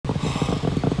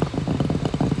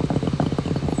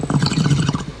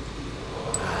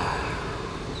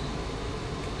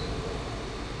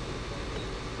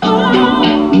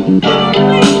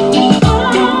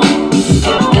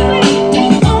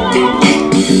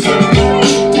That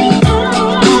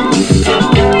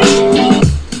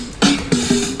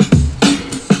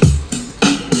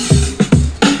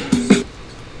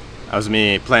was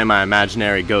me playing my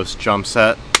imaginary ghost drum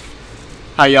set.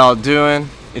 How y'all doing?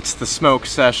 It's the Smoke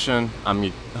Session. I'm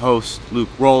your host, Luke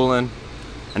Rowland.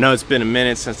 I know it's been a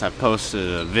minute since I posted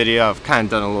a video. I've kind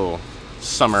of done a little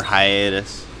summer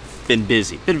hiatus. Been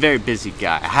busy. Been a very busy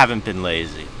guy. I haven't been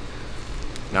lazy.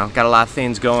 You know, got a lot of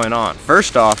things going on.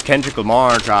 First off, Kendrick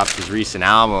Lamar dropped his recent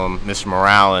album, Mr.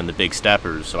 Morale and the Big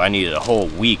Steppers, so I needed a whole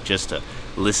week just to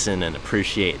listen and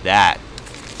appreciate that.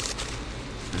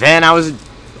 Then I was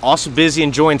also busy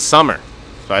enjoying summer,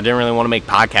 so I didn't really want to make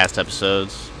podcast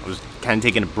episodes. I was kind of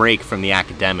taking a break from the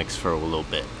academics for a little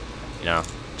bit, you know,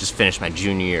 just finished my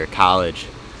junior year of college.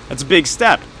 That's a big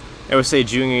step. I always say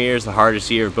junior year is the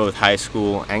hardest year of both high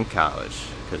school and college,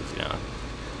 because, you know,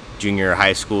 junior year of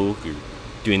high school, you're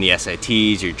doing the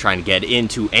SATs, you're trying to get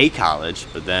into a college,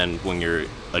 but then when you're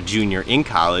a junior in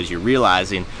college, you're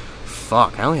realizing,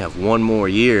 fuck, I only have one more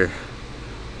year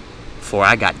before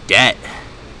I got debt.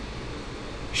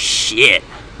 Shit,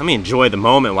 let me enjoy the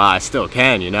moment while I still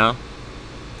can, you know?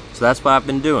 So that's what I've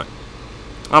been doing.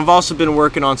 I've also been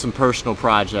working on some personal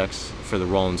projects for the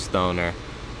Rolling Stoner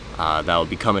that will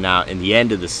be coming out in the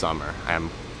end of the summer. I'm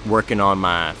working on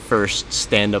my first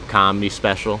stand-up comedy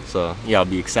special, so y'all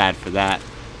be excited for that.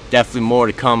 Definitely more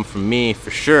to come from me,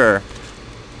 for sure.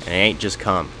 And it ain't just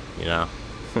come, you know?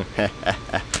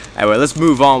 Anyway, let's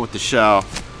move on with the show.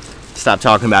 Stop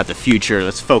talking about the future.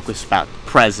 Let's focus about the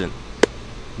present.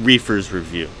 Reefers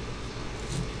review.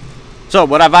 So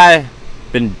what have I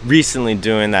been recently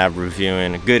doing that I'm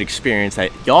reviewing? A good experience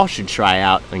that y'all should try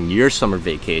out on your summer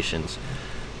vacations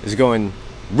is going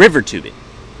river tubing.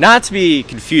 Not to be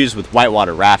confused with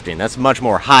whitewater rafting. That's much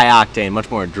more high octane,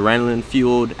 much more adrenaline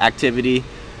fueled activity.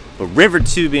 But river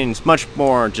tubing is much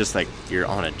more just like you're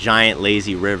on a giant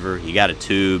lazy river, you got a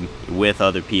tube, you're with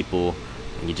other people,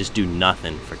 and you just do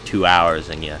nothing for 2 hours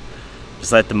and you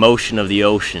just let the motion of the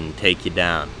ocean take you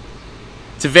down.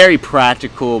 It's a very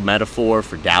practical metaphor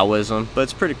for Taoism, but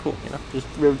it's pretty cool, you know? Just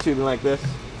river tubing like this.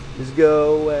 Just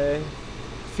go away,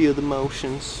 feel the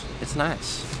motions. It's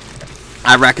nice.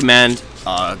 I recommend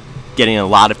getting a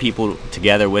lot of people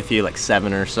together with you, like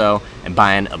 7 or so, and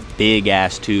buying a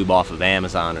big-ass tube off of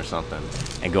Amazon or something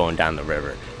and going down the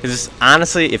river. Because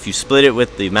honestly, if you split it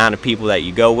with the amount of people that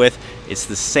you go with, it's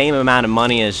the same amount of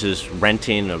money as just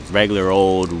renting a regular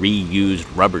old reused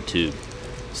rubber tube.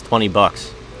 It's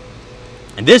 $20.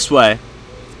 And this way,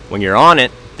 when you're on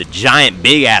it, the giant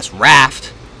big-ass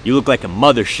raft, you look like a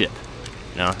mothership,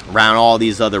 you know, around all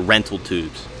these other rental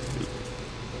tubes.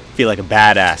 Feel like a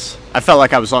badass. I felt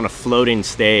like I was on a floating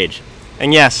stage.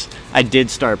 And yes, I did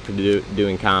start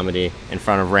doing comedy in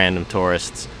front of random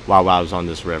tourists while I was on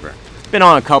this river. Been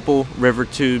on a couple river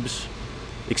tubes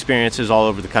experiences all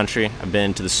over the country. I've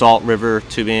been to the Salt River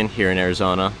tubing here in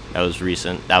Arizona. That was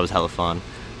recent. That was hella fun.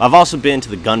 I've also been to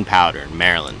the Gunpowder in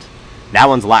Maryland. That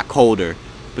one's a lot colder,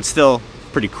 but still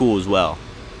pretty cool as well.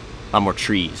 A lot more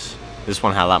trees. This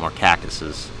one had a lot more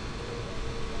cactuses.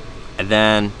 And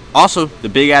then also the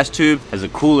big ass tube has a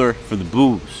cooler for the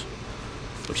booze,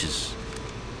 which is,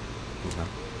 you know,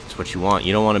 it's what you want.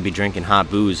 You don't want to be drinking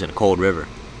hot booze in a cold river.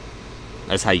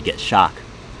 That's how you get shock.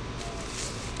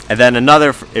 And then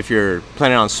another, if you're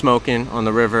planning on smoking on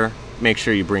the river, make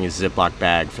sure you bring a Ziploc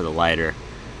bag for the lighter.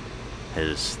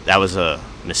 Because that was a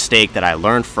mistake that I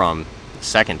learned from the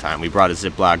second time. We brought a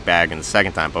Ziploc bag in the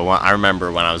second time, but I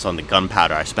remember when I was on the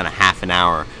Gunpowder, I spent a half an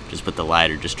hour just with the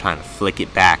lighter, just trying to flick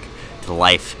it back to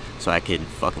life so I could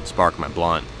fucking spark my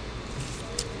blunt.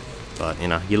 But, you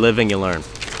know, you live and you learn.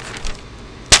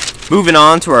 Moving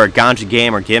on to our ganja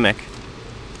game or gimmick.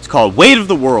 It's called Weight of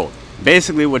the World.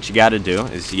 Basically what you gotta do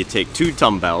is you take 2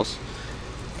 dumbbells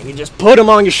and you just put them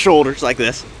on your shoulders like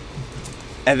this,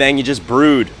 and then you just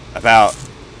brood about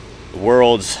the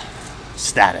world's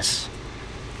status.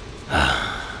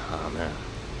 Oh man,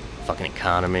 fucking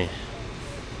economy,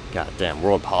 goddamn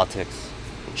world politics,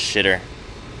 shitter.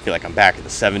 I feel like I'm back in the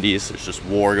 70s. There's just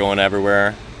war going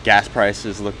everywhere. Gas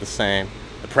prices look the same.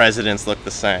 The presidents look the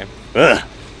same. Ugh.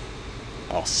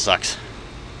 All sucks.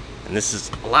 And this is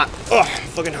a lot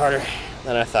fucking harder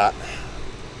than I thought.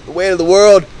 The weight of the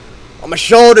world on my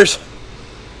shoulders.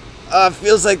 It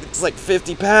feels like it's like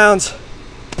 50 pounds.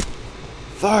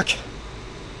 Fuck.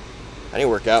 I need to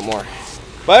work out more.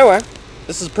 But anyway,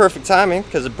 this is perfect timing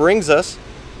because it brings us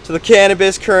to the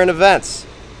cannabis current events,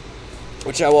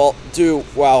 which I will do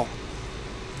while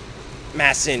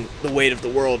massing the weight of the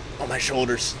world on my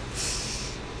shoulders.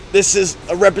 This is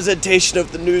a representation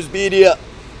of the news media.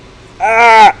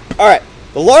 Alright.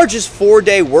 The largest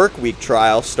 4-day work week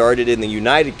trial started in the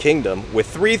United Kingdom with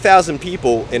 3,000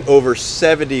 people in over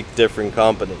 70 different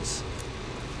companies.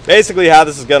 Basically how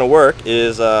this is going to work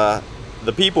is the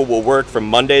people will work from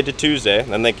Monday to Tuesday, and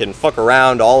then they can fuck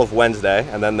around all of Wednesday,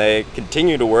 and then they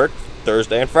continue to work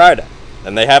Thursday and Friday.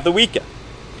 Then they have the weekend.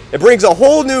 It brings a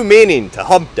whole new meaning to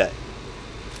hump day.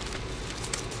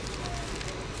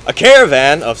 A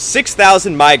caravan of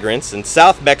 6,000 migrants in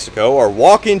South Mexico are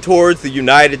walking towards the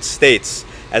United States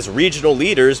as regional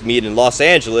leaders meet in Los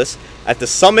Angeles at the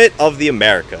Summit of the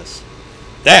Americas.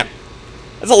 Damn,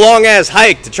 that's a long-ass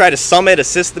hike to try to summit a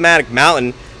systematic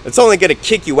mountain that's only going to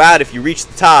kick you out if you reach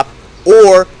the top,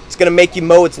 or it's going to make you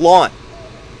mow its lawn.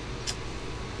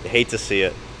 You hate to see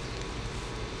it.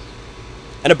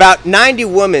 And about 90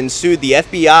 women sued the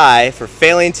FBI for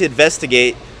failing to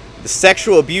investigate the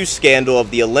sexual abuse scandal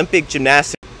of the Olympic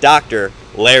gymnastic doctor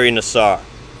Larry Nassar.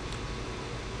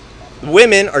 The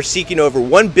women are seeking over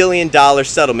 $1 billion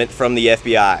settlement from the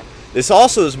FBI. This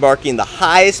also is marking the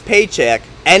highest paycheck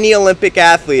any Olympic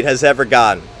athlete has ever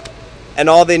gotten. And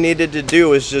all they needed to do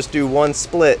was just do one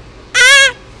split.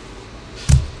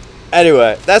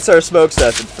 Anyway, that's our smoke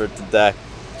session for today.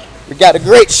 We got a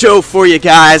great show for you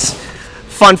guys.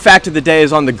 Fun fact of the day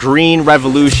is on the Green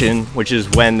Revolution, which is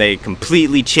when they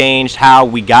completely changed how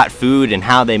we got food and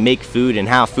how they make food and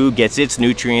how food gets its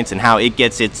nutrients and how it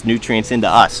gets its nutrients into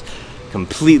us.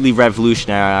 Completely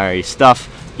revolutionary stuff.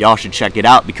 Y'all should check it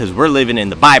out because we're living in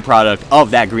the byproduct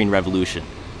of that Green Revolution.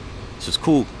 So it's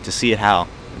cool to see it how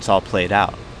it's all played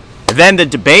out. And then the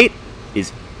debate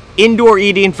is indoor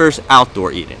eating versus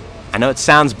outdoor eating. I know it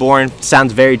sounds boring,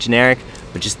 sounds very generic,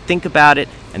 but just think about it.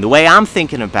 And the way I'm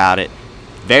thinking about it,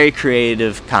 very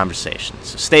creative conversation.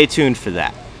 So stay tuned for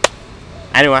that.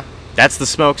 Anyway, that's the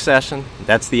smoke session.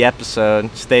 That's the episode.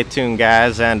 Stay tuned,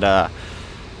 guys, and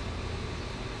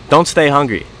don't stay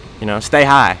hungry. You know, stay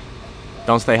high.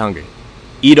 Don't stay hungry.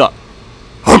 Eat up.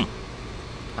 All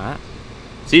right.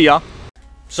 See y'all.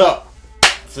 So,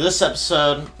 for this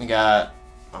episode, we got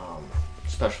a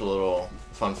special little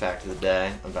fun fact of the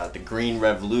day about the Green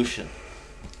Revolution.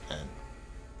 And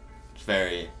it's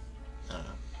very...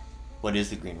 what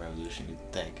is the Green Revolution, you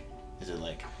think? Is it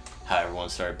like how everyone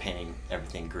started painting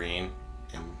everything green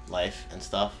in life and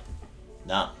stuff?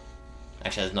 No.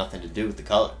 Actually has nothing to do with the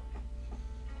color.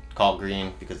 It's called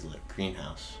green because of the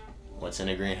greenhouse. What's in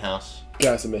a greenhouse?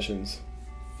 Gas emissions.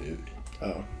 Food.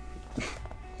 Oh.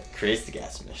 That creates the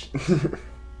gas emissions.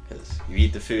 Because you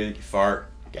eat the food, you fart,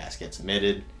 gas gets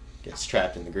emitted, gets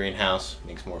trapped in the greenhouse,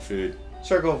 makes more food.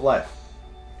 Circle of life.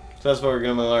 So that's what we're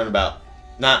going to learn about.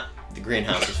 Not the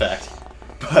greenhouse effect,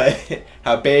 but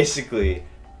how basically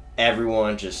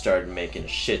everyone just started making a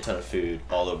shit ton of food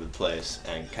all over the place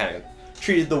and kind of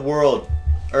treated the world,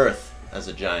 Earth, as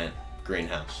a giant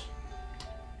greenhouse.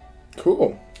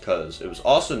 Cool. Because it was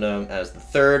also known as the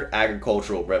Third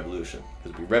Agricultural Revolution,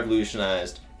 because we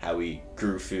revolutionized how we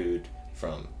grew food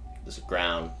from this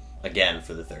ground again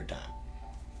for the third time.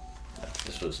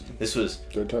 This was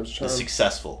Third time's a charm. the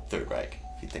successful Third Reich,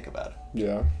 if you think about it.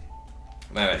 Yeah.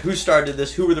 Alright, who started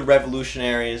this? Who were the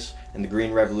revolutionaries in the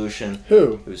Green Revolution?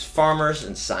 Who? It was farmers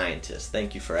and scientists.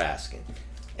 Thank you for asking.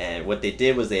 And what they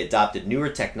did was they adopted newer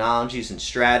technologies and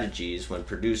strategies when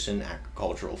producing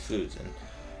agricultural foods. And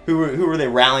who were they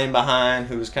rallying behind?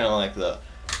 Who was kind of like the...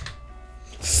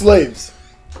 Slaves.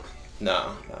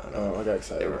 No. Oh, I got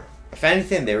excited. They were, if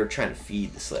anything, they were trying to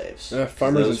feed the slaves. Yeah,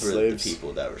 farmers and those were slaves. the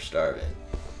people that were starving.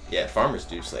 Yeah, farmers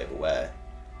do slave away.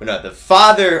 But no, the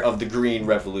father of the Green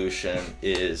Revolution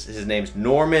his name's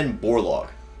Norman Borlaug.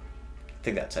 I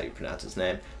think that's how you pronounce his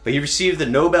name. But he received the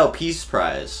Nobel Peace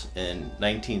Prize in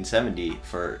 1970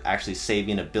 for actually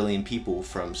saving 1 billion people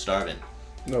from starving.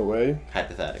 No way.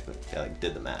 Hypothetically. I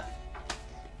did the math.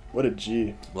 What a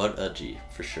G. What a G,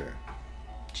 for sure.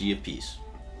 G of peace.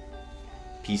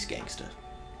 Peace gangsta.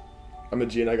 I'm a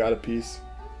G and I got a piece.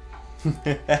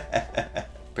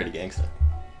 Pretty gangsta.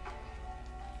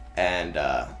 And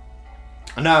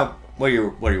now, what are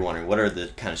you wondering? What are the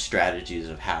kind of strategies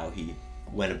of how he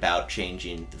went about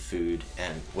changing the food?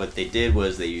 And what they did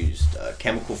was they used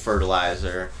chemical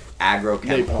fertilizer,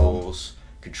 agrochemicals,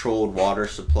 controlled water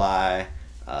supply,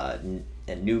 and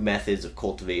new methods of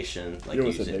cultivation, like You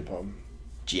almost said using napalm.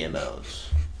 GMOs.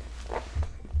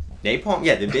 Napalm?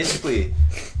 Yeah, they basically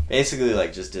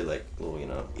like just did like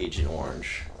little, Agent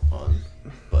Orange on,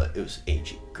 but it was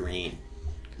Agent Green.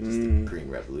 It's the Green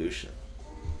Revolution.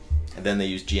 And then they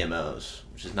used GMOs,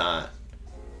 which is not...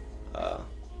 what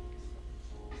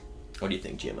do you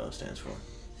think GMO stands for?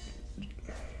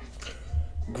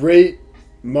 Great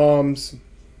moms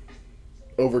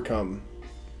overcome.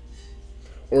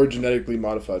 Or genetically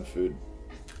modified food.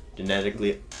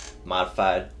 genetically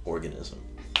modified organism.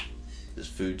 This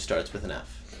food starts with an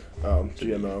F.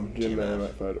 GMO. Genetically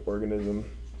modified organism.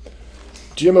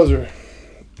 GMOs are...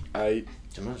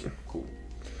 GMOs are cool.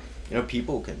 You know,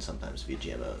 people can sometimes be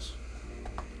GMOs.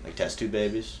 Like test tube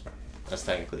babies. That's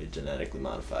technically a genetically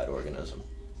modified organism.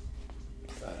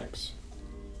 Facts.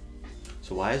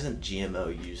 So why isn't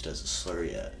GMO used as a slur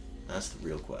yet? That's the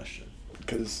real question.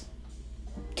 Because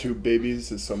tube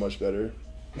babies is so much better.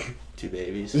 Two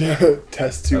babies? Yeah,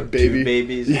 test tube baby. Tube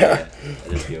babies? Yeah.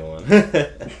 That is a good one.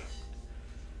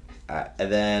 Alright,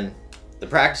 and then the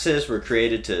practices were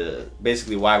created to,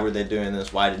 basically, why were they doing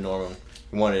this? Why did Norman,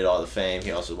 he wanted all the fame,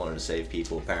 he also wanted to save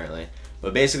people, apparently.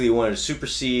 But basically, he wanted to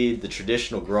supersede the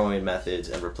traditional growing methods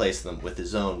and replace them with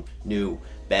his own new,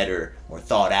 better, more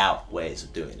thought-out ways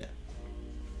of doing it.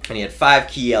 And he had 5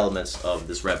 key elements of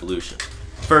this revolution.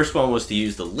 The first one was to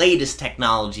use the latest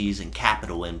technologies and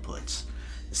capital inputs.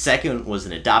 The second was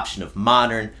an adoption of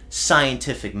modern,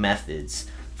 scientific methods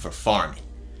for farming.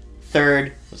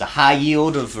 Third was a high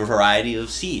yield of a variety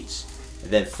of seeds.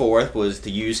 And then fourth was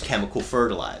to use chemical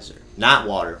fertilizer. Not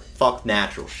water, fuck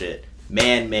natural shit.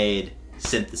 Man-made,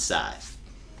 synthesized.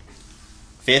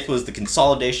 Fifth was the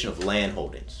consolidation of land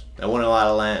holdings. I wanted a lot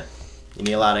of land. You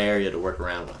need a lot of area to work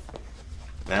around with.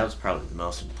 That was probably the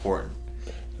most important.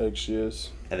 Actually is.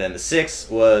 And then the sixth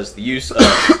was the use of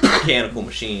mechanical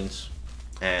machines.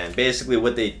 And basically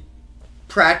what they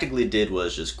practically did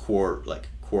was just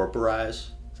corporize.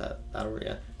 Is that a word?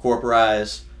 Yeah.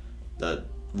 Corporize the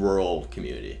rural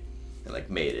community. And like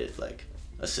made it like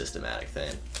a systematic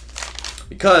thing.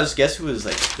 Because guess who was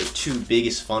like the 2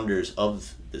 biggest funders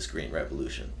of this Green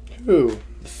Revolution? Who?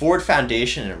 The Ford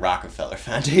Foundation and Rockefeller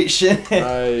Foundation.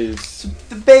 Nice.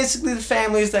 Basically the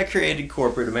families that created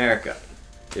corporate America.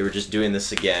 They were just doing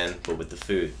this again, but with the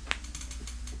food.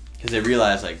 Because they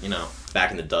realized, like, you know,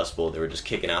 back in the Dust Bowl, they were just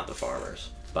kicking out the farmers,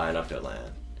 buying up their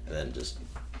land, and then just,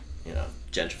 you know,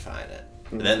 gentrifying it.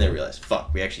 But then they realized,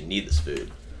 fuck, we actually need this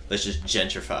food. Let's just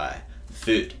gentrify the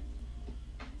food.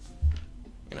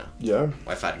 You know? Yeah.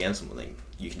 Why fight against them when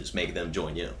you can just make them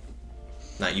join you?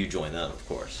 Not you join them, of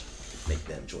course. Make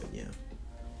them join you.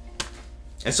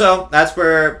 And so that's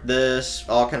where this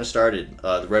all kind of started.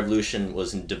 The revolution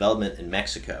was in development in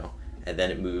Mexico, and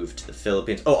then it moved to the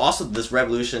Philippines. Oh, also this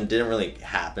revolution didn't really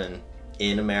happen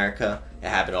in America. It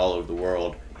happened all over the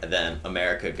world, and then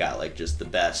America got like just the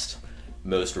best,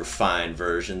 most refined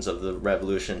versions of the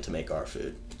revolution to make our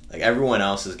food. Like everyone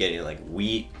else is getting like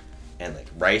wheat and like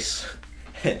rice,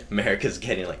 and America's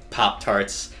getting like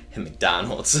Pop-Tarts and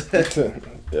McDonald's.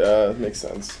 Yeah, makes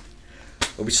sense.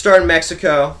 Well, we started in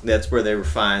Mexico. That's where they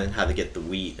refined how to get the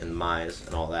wheat and maize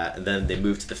and all that. And then they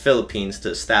moved to the Philippines to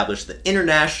establish the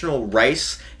International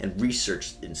Rice and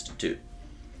Research Institute.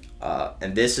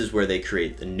 And this is where they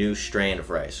create the new strain of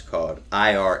rice called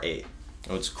IR8.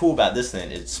 And what's cool about this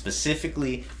thing is it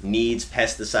specifically needs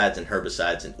pesticides and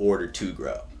herbicides in order to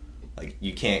grow. Like,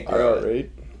 you can't grow IR8?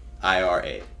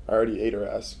 IR8. I already ate her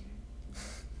ass.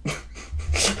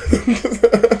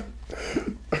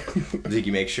 Did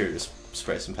you make sure to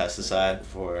spray some pesticide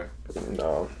before?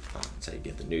 No. That's how you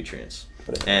get the nutrients.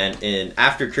 And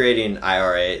after creating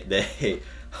IR8, they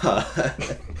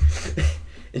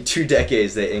in 2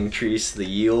 decades they increased the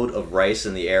yield of rice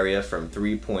in the area from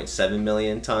 3.7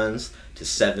 million tons to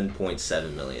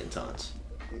 7.7 million tons.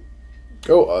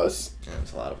 Go us. Yeah,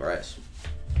 that's a lot of rice.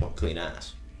 Well, clean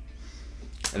ass.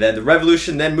 And then the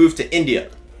revolution then moved to India.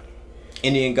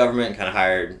 Indian government kind of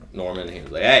hired Norman. He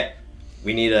was like, hey,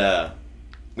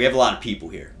 we have a lot of people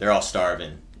here. They're all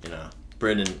starving, you know.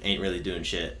 Britain ain't really doing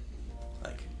shit.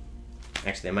 Like,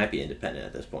 actually, they might be independent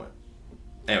at this point.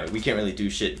 Anyway, we can't really do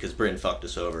shit because Britain fucked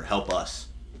us over. Help us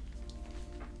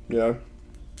Yeah.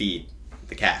 feed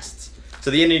the castes. So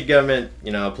the Indian government,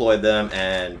 you know, employed them,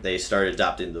 and they started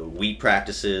adopting the wheat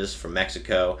practices from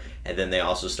Mexico, and then they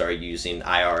also started using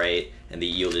IR8, and they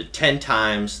yielded 10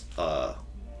 times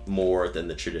more than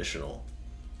the traditional,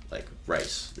 like,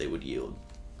 rice they would yield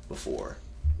before.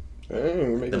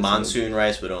 The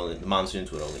monsoons would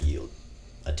only yield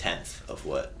 1/10 of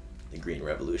what the Green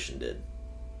Revolution did.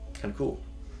 Kind of cool.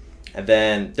 And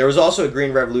then there was also a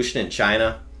Green Revolution in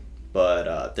China,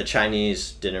 but the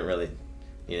Chinese didn't really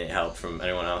need any help from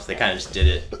anyone else. They kind of just did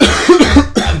it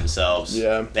by themselves.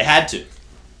 Yeah. They had to.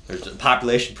 There's a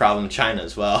population problem in China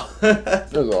as well.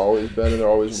 There's always been and there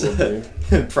always will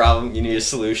be. Problem, you need a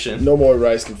solution. No more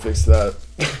rice can fix that.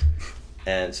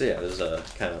 And so yeah, it was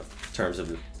kind of terms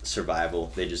of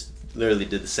survival. They just literally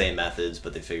did the same methods,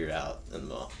 but they figured out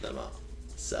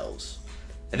themselves.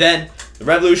 And then the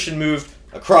revolution moved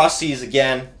across seas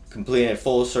again, completing a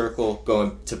full circle,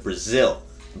 going to Brazil.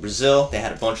 In Brazil, they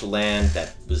had a bunch of land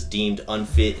that was deemed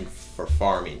unfit for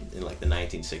farming in like the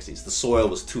 1960s. The soil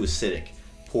was too acidic,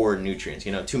 poor in nutrients,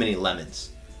 too many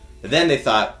lemons. But then they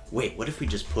thought, wait, what if we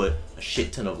just put a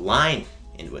shit ton of lime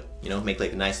into it? Make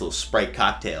like a nice little Sprite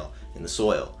cocktail in the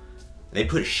soil. And they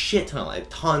put a shit ton of lime,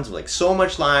 tons of so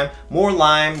much lime, more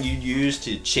lime you'd use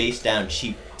to chase down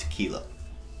cheap tequila.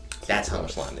 That's how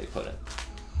much lime they put in.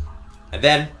 And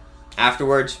then,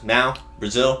 afterwards, now,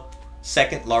 Brazil,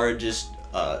 second largest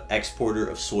exporter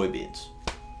of soybeans.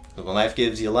 So when life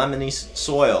gives you lemony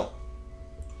soil,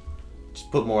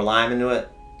 just put more lime into it,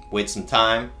 wait some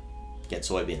time, get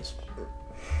soybeans.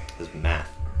 This math.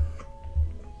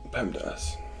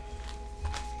 PEMDAS.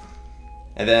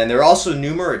 And then there are also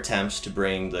numerous attempts to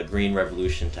bring the Green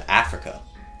Revolution to Africa,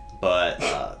 but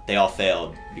they all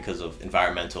failed because of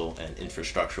environmental and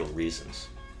infrastructural reasons.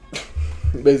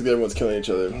 Basically, everyone's killing each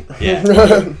other.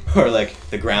 Yeah. Or like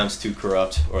the ground's too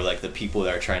corrupt, or like the people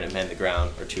that are trying to mend the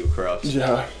ground are too corrupt.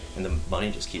 Yeah. And the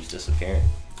money just keeps disappearing.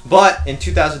 But in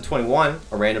 2021, a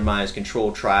randomized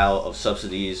controlled trial of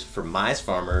subsidies for maize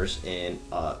farmers in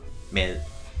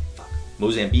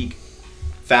Mozambique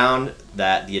found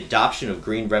that the adoption of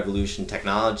Green Revolution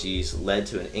technologies led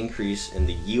to an increase in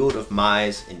the yield of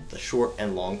maize in the short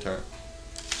and long term.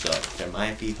 So there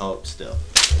might be hope still.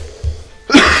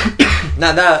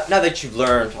 Now that you've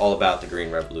learned all about the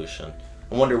Green Revolution,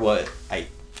 I wonder what, I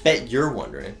bet you're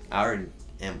wondering, I already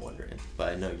am wondering, but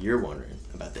I know you're wondering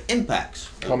about the impacts.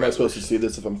 How am I supposed to see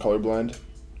this if I'm colorblind?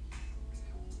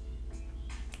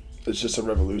 It's just a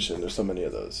revolution. There's so many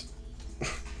of those.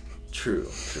 True.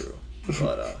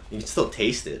 But you can still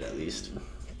taste it at least.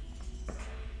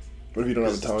 What if you don't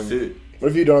have a tongue? Food. What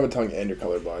if you don't have a tongue and you're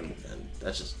colorblind? And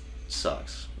that just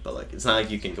sucks. But it's not like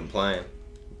you can complain.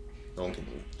 No one can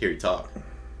hear you talk.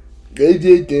 That's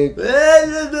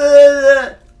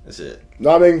it.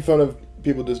 Not making fun of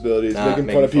people with disabilities. Not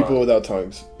making fun of people without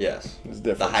tongues. Yes. It's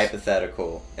The different.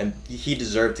 hypothetical. And he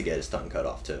deserved to get his tongue cut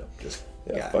off too.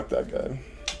 Yeah, fuck that guy.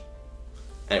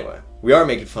 Anyway, we are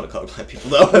making fun of colorblind people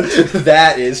though.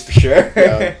 That is for sure.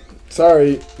 Yeah.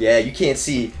 Sorry. Yeah, you can't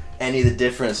see any of the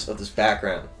difference of this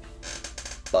background.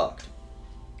 Fucked.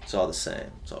 It's all the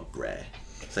same. It's all gray.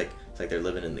 It's like they're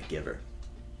living in The Giver.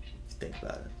 If you think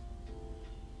about it.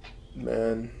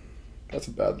 Man, that's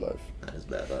a bad life. That is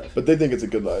bad life. But they think it's a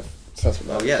good life. So that's what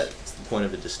Oh matters. yeah, it's the point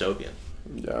of a dystopian.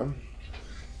 Yeah.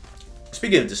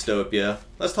 Speaking of dystopia,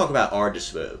 let's talk about our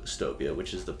dystopia,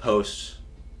 which is the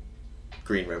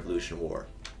post-Green Revolution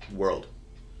world.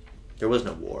 There was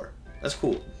no war. That's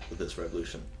cool with this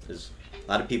revolution, because a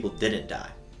lot of people didn't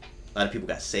die. A lot of people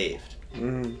got saved.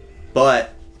 Mm-hmm.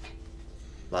 But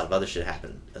a lot of other shit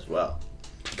happened as well.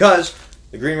 Because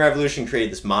the Green Revolution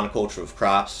created this monoculture of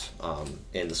crops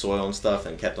in the soil and stuff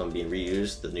and kept on being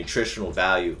reused. The nutritional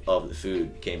value of the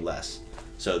food became less.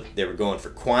 So they were going for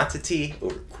quantity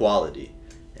over quality.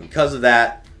 And because of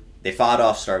that, they fought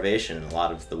off starvation in a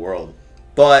lot of the world.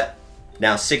 But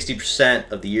now 60%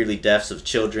 of the yearly deaths of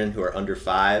children who are under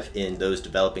 5 in those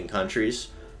developing countries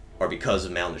are because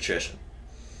of malnutrition.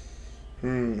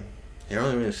 They're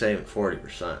only really saving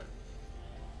 40%.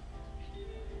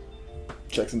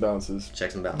 Checks and balances.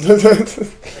 Checks and balances.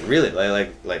 Like, really,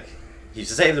 like he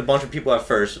saved a bunch of people at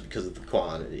first because of the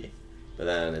quantity, but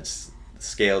then the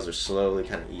scales are slowly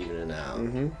kind of evening out.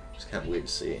 Mm-hmm. It's kind of weird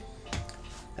to see.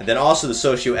 And then also the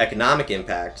socioeconomic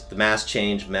impact. The mass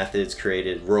change methods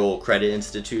created rural credit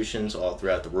institutions all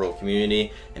throughout the rural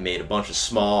community and made a bunch of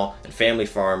small and family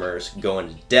farmers go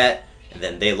into debt, and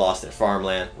then they lost their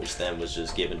farmland, which then was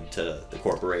just given to the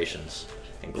corporations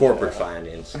and corporate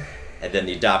finance. And then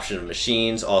the adoption of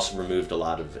machines also removed a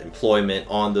lot of employment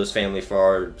on those family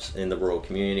farms in the rural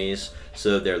communities.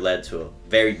 So there led to a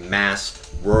very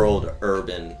mass rural to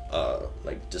urban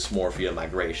dysmorphia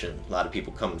migration. A lot of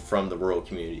people coming from the rural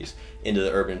communities into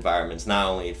the urban environments, not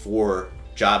only for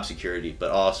job security, but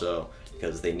also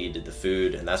because they needed the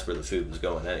food, and that's where the food was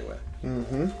going anyway.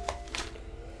 Mm-hmm.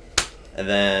 And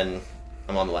then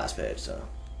I'm on the last page, so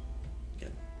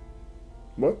again,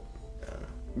 What?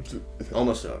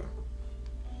 almost over.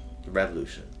 The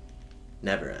revolution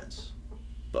never ends,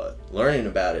 but learning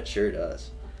about it sure does.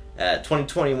 A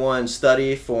 2021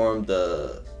 study found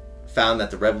that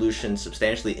the revolution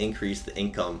substantially increased the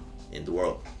income in the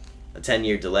world. A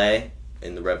 10-year delay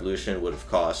in the revolution would have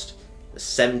cost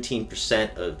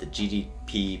 17% of the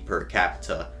GDP per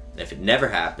capita, and if it never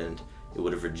happened, it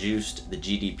would have reduced the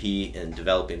GDP in the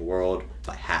developing world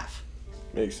by half.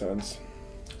 Makes sense.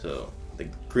 So the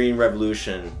Green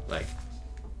Revolution,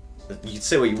 you can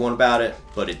say what you want about it,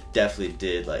 but it definitely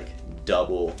did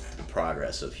double the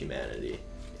progress of humanity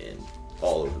in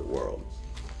all over the world.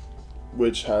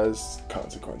 which has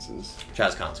consequences. Which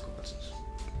has consequences.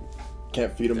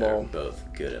 Can't feed them They're all. both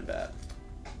good and bad.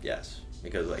 Yes,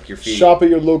 because like your feet. Shop at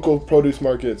your local produce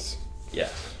markets.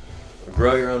 Yes. Or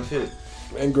grow your own food.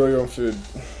 And grow your own food.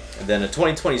 And then a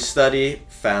 2020 study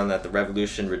found that the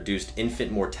revolution reduced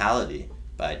infant mortality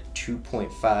by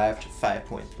 2.5 to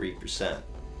 5.3%,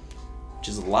 which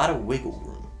is a lot of wiggle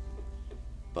room.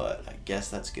 But I guess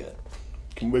that's good.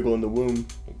 Can wiggle in the womb.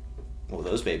 Well,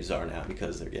 those babies are now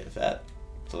because they're getting fat.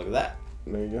 So look at that.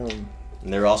 There you go.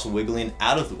 And they're also wiggling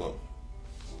out of the womb.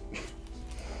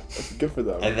 That's good for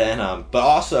them. And then, but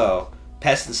also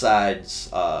pesticides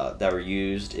that were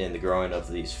used in the growing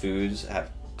of these foods have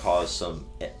caused some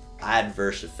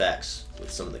adverse effects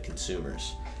with some of the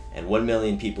consumers. And 1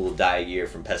 million people will die a year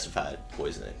from pesticide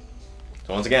poisoning.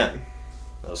 So once again,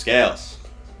 those scales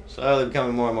slowly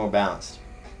becoming more and more balanced.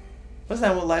 Wasn't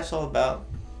that what life's all about?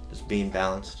 Just being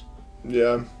balanced?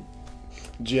 Yeah.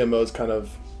 GMOs kind of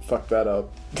fucked that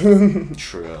up.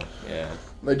 True, yeah.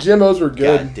 Like, GMOs were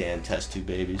good. Goddamn test tube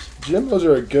babies. GMOs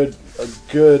are a good,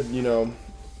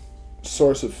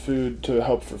 source of food to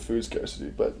help for food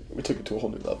scarcity, but we took it to a whole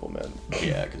new level, man.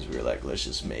 Yeah, because we were like, let's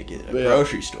just make it a Yeah.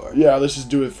 grocery store. Yeah, let's just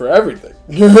do it for everything.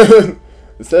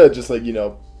 Instead of just like,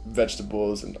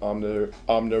 vegetables and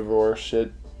omnivore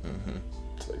shit. Mm-hmm.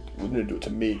 It's like, we're gonna do it to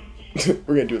meat.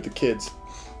 We're gonna do it to kids.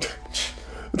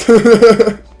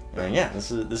 And yeah,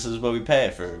 this is what we pay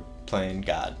for playing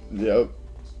God. Yep.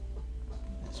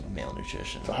 It's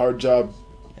malnutrition It's a hard job.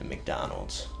 and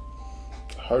McDonald's.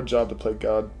 Hard job to play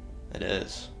God. It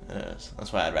is. It is.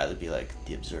 That's why I'd rather be like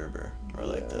the Observer or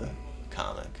like Yeah. the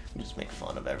comic. Just make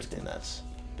fun of everything that's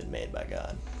been made by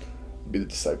God. Be the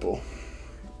disciple.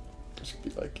 Just be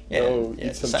like, Yeah, oh, yeah,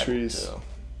 eat some disciple trees.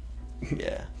 too.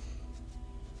 Yeah.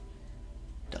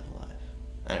 Double life.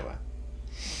 Anyway.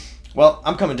 Well,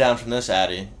 I'm coming down from this,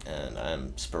 Addy, and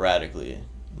I'm sporadically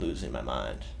losing my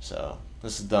mind. So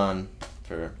this is done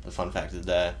for the fun fact of the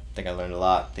day. I think I learned a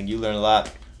lot. I think you learned a lot.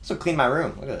 Also clean my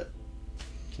room. Look at it.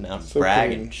 Can now So brag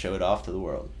clean. and show it off to the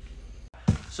world.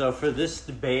 So for this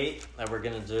debate that we're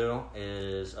going to do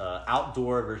is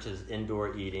outdoor versus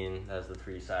indoor eating as the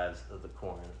three sides of the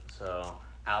coin. So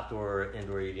outdoor,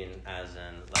 indoor eating as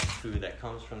in like food that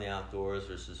comes from the outdoors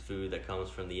versus food that comes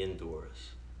from the indoors.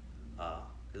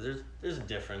 Because there's a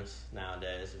difference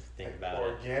nowadays if you think about it.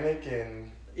 Organic and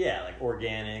Yeah, like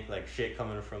organic, like shit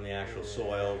coming from the actual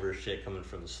soil versus shit coming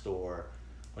from the store.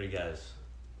 What do you guys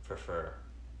prefer?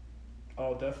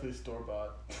 Oh, definitely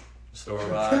store-bought.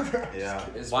 Store-bought? yeah.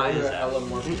 It's Why way is a that? hella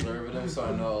more preservative, so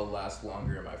I know it'll last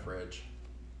longer in my fridge.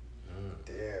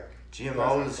 Damn.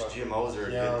 GMOs are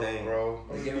a Young, good thing, bro.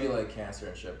 They give you like cancer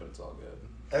and shit, but it's all good.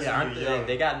 That's Yeah, when aren't you're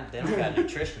they? young. They don't got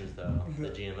nutritions though. The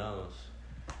GMOs.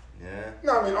 Yeah.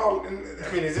 No, I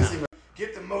mean, is this even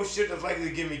get the most shit that's likely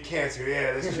to give me cancer?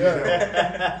 Yeah, that's true.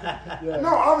 Yeah. No,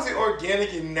 obviously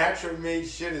organic and natural made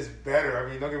shit is better. I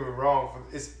mean, don't get me wrong.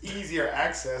 It's easier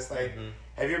access. Like,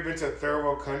 have you ever been to a third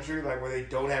world country like where they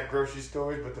don't have grocery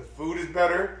stores, but the food is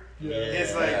better? Yeah.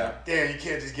 It's like, damn, you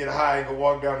can't just get high and go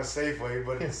walk down the Safeway,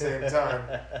 but at the same time,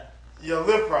 you'll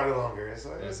live probably longer.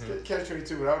 So it's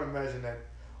catch-22, but I would imagine that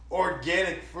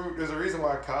organic fruit, there's a reason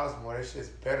why it costs more. That shit's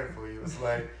better for you. It's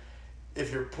like,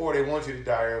 if you're poor, they want you to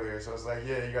die earlier. So it's like,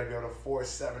 yeah, you gotta be able to afford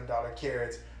 $7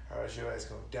 carrots, or else your ass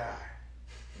gonna die.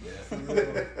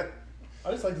 Yeah.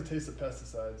 I just like the taste of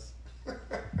pesticides.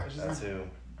 That too.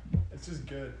 It's just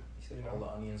good. You see all the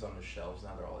onions on the shelves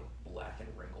now, they're all like black and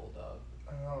wrinkled up.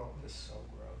 I know. It's so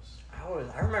gross.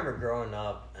 I remember growing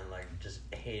up and like just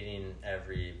hating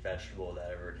every vegetable that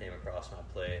ever came across my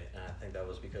plate, and I think that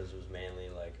was because it was mainly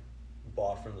like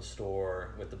bought from the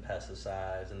store with the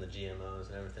pesticides and the GMOs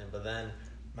and everything. But then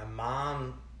my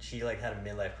mom, she like had a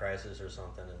midlife crisis or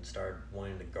something and started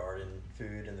wanting to garden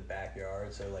food in the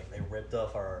backyard. So like they ripped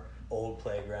off our old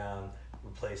playground,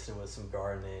 replaced it with some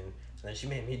gardening. And then she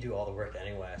made me do all the work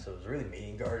anyway, so it was really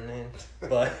me gardening.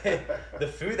 But the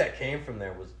food that came from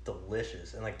there was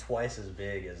delicious and like twice as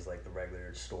big as like the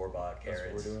regular store-bought That's what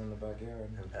carrots we're doing in the backyard.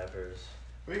 and peppers.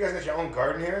 Well, you guys got your own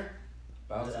garden here?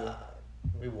 About to.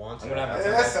 We want to. I'm gonna have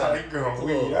Yeah, that sounds like you're growing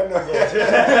weed. I know.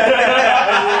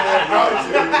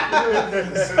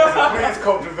 Plants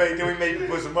cultivate, then we maybe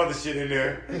put some other shit in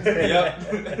there.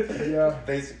 Yep. Yeah.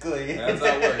 Basically. That's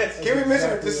how it works. Can we mention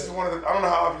that this is one of the, I don't know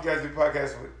how often you guys do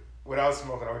podcasts without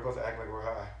smoking. Are we supposed to act like we're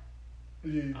high?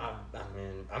 Yeah. I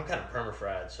mean, I'm kind of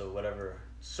perma-fried, so whatever.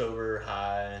 Sober,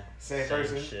 high, Same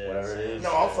person? shit. Whatever it same is.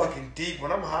 No, I'm shit. fucking deep.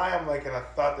 When I'm high, I'm like in a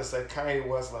thought that's like Kanye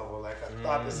West level. Like I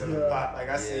thought this in a Yeah. thought. Like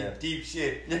I say Yeah. deep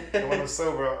shit. And when I'm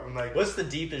sober, I'm like, What's the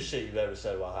deepest shit you've ever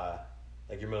said while high?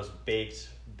 Like your most baked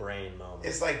brain moment.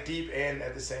 It's like deep and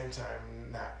at the same time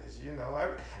not. It's, you know,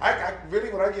 I really,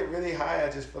 when I get really high, I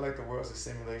just feel like the world's a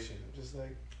simulation. I'm just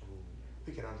like,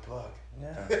 we can unplug.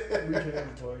 Yeah. We can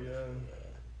unplug, yeah.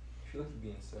 I feel like you're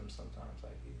being sim sometimes.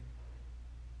 Like,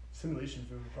 Simulation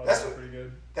food would That's probably what- be pretty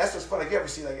good. That's what's funny. You ever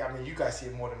see, like, I mean, you guys see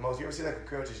it more than most. You ever see, like, a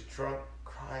girl just drunk,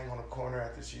 crying on a corner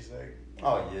after she's, like...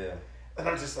 Oh yeah. And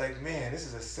I'm just like, man, this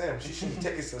is a sim. She shouldn't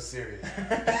take it so serious.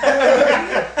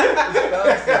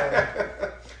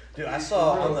 Dude, I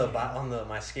saw on the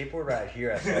my skateboard right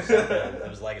here. I saw something. It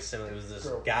was like a similar. It was this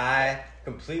guy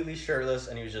completely shirtless,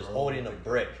 and he was just holding a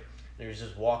brick, and he was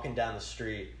just walking down the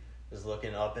street, just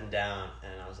looking up and down.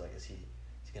 And I was like, is he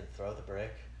gonna throw the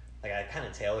brick? Like, I kind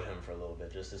of tailed him for a little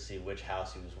bit just to see which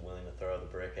house he was willing to throw the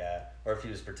brick at, or if he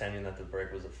was pretending that the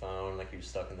brick was a phone, like he was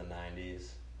stuck in the '90s.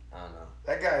 I don't know.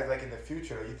 That guy's, like, in the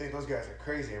future, though. You think those guys are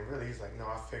crazy, and really, he's like, no,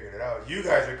 I figured it out. You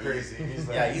guys are crazy. And he's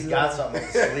like, Yeah, he's got something up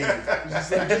his sleeve. It's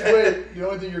just like, just wait. The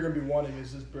only thing you're gonna be wanting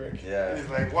is this brick. Yeah. He's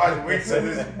like, wait till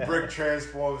this brick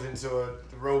transforms into a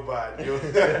robot. You'll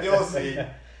see.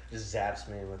 Just zaps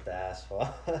me with the asphalt.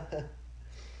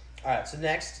 Alright, so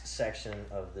next section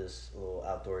of this little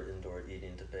outdoor-indoor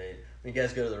eating debate. When you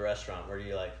guys go to the restaurant, where do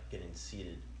you like getting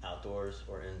seated? Outdoors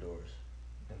or indoors?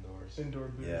 indoors. Indoor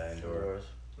booth. Yeah, indoor.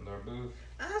 Indoor booth.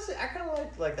 Honestly, I kind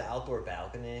of like the outdoor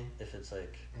balcony if it's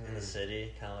like in the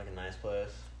city, kind of like a nice place.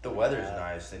 The weather's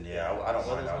nice, and I don't mind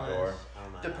weather's outdoor. nice. I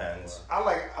don't mind Depends. I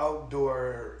like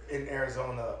outdoor in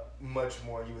Arizona much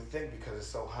more. You would think because it's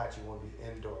so hot, you want to be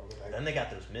indoor. But outdoor. like, Then they got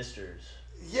those misters.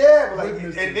 yeah, but like,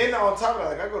 With and then on top of that,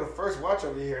 like I go to First Watch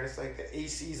over here, and it's like the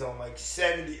AC's on like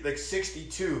 70, like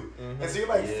 62, and so you're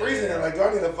like Yeah. freezing. And like, do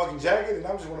I need a fucking jacket? And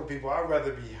I'm just one of the people. I'd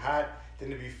rather be hot than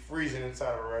to be freezing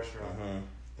inside of a restaurant.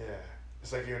 Yeah,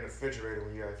 it's like you're in the refrigerator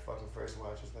when you're at fucking First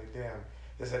Watch. It's like, damn,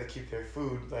 they just had to keep their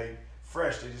food like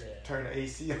fresh. They just turn the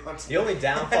AC on. The only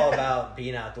downfall about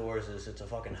being outdoors is it's a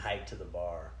fucking hike to the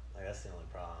bar. Like, that's the only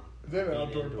problem. If they have an Being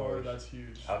outdoor bar, indoors. that's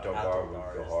huge. Outdoor bar would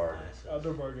go is hard. nice.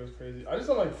 Outdoor bar goes crazy. I just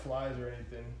don't like flies or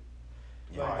anything.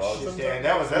 Yeah, Like, bugs. Oh, shit, sometimes-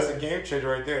 damn, that's a game changer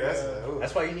right there. That's Yeah. ooh.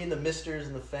 That's why you need the misters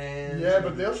and the fans. Yeah, and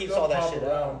but they'll keeps still all that pop shit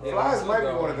around, out. bro. Flies might be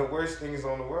Go. one of the worst things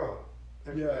on the world.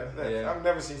 Yeah. Yeah. I've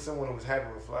never seen someone who was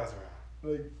happy with flies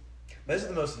around. Like, But this is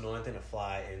the most annoying thing to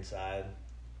fly inside.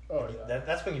 oh yeah.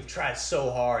 That's when you've tried so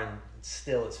hard and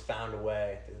still it's found a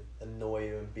way to annoy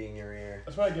you and be in your ear.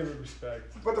 That's why I give it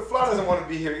respect. But the fly doesn't want to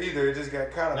be here either. It just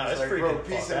got caught up. No, it's it's like, bro, freaking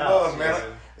peace fucked and out, love, man.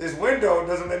 seriously. This window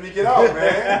doesn't let me get out,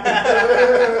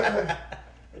 man.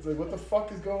 It's like, what the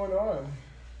fuck is going on?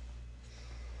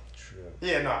 True.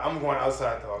 Yeah, no, I'm going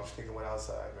outside though. I'm sticking with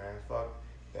outside, man. Fuck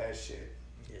that shit.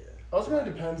 Yeah. Also, kind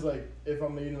of depends, like, if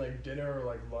I'm eating, like, dinner or,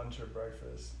 like, lunch or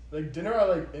breakfast. Like, dinner, I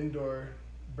like indoor.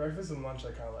 Breakfast and lunch,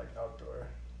 I kind of like outdoor.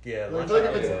 Yeah, Like, I lunch feel like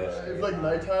hour if it's, is if, like, fine.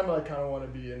 nighttime, I kind of want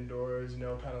to be indoors, you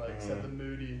know, kind of, like, set the Mhm.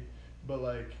 moody. But,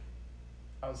 like,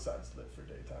 outside's lit for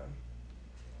daytime.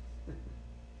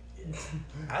 Yeah.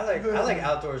 I like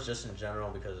outdoors just in general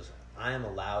because I am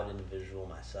a loud individual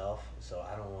myself, so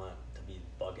I don't want to be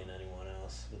bugging anyone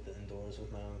else with the indoors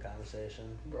with my own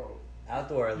conversation. Bro.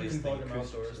 Outdoor, at You least can the bug 'em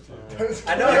acoustics outdoors, are too.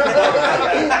 fine. I know I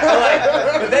can bug 'em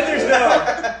outdoors. But then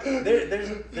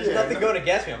there's Yeah. nothing going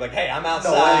against me. I'm like, hey, I'm way.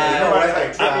 outside. Nobody's like,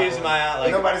 I'm travel. using my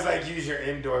like. Nobody's like, use your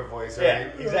indoor voice, right? Yeah,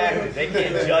 exactly. They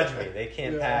can't judge me. They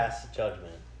can't Yeah. pass judgment.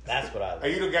 That's what I Are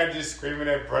like. you the guy just screaming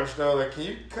at brunch though? Like, can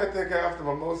you cut that guy off the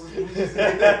mimosas, please?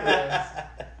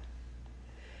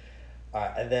 All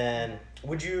right, and then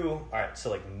would you? All right, so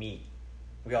like meat,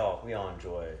 we all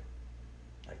enjoy.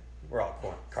 Like we're all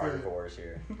carnivores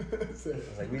here. Say it.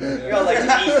 It's like we all like to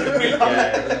eat the meat,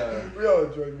 guys. Yeah. We all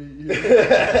enjoy meat here.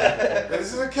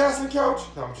 This is a casting couch.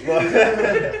 No, I'm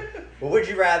kidding. Well, would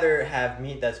you rather have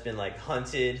meat that's been like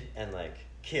hunted and like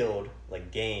killed,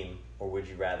 like game, or would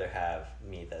you rather have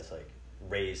meat that's like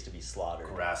raised to be slaughtered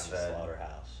in Grass-fed. a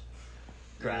slaughterhouse?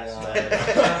 Grass Yeah.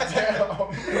 fed.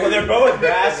 Damn. Well, they're both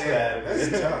grass Yeah, fed.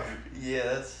 that's tough. Yeah,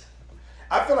 that's.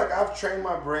 I feel like I've trained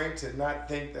my brain to not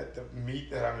think that the meat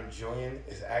that I'm enjoying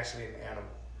is actually an animal.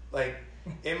 Like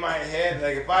in my head,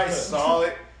 like if I saw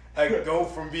it, like go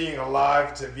from being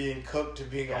alive to being cooked to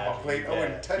being on my plate, I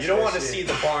wouldn't touch. You don't that want to shit. see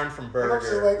the barn from But I'm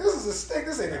just burger. like, this is a steak.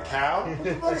 This ain't a cow. What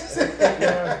the fuck is it?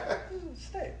 Yeah.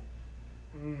 Steak.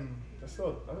 That's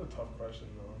a tough question,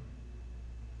 though.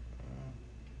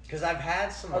 Because I've had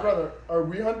some. I'd Like, rather, are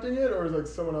we hunting it or is like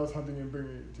someone else hunting it and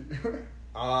bringing it to you?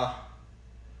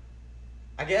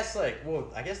 I guess I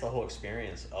guess the whole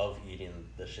experience of eating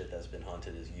the shit that's been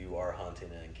hunted is you are hunting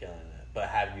it and killing it. But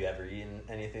have you ever eaten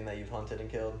anything that you've hunted and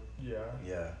killed? Yeah.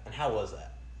 Yeah. And how was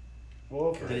that?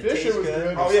 Well, for Did it fish taste it was good?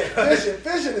 good. Oh yeah,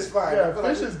 fishing is fine. I Yeah, feel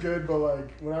fish like is good, but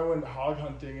like when I went hog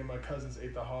hunting and my cousins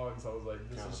ate the hogs, I was like,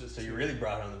 this is just. So you too- really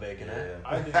brought home the bacon, eh?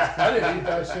 Yeah. I didn't eat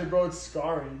that shit, bro. It's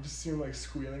scarring. You just see him like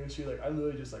squealing and shit. Like I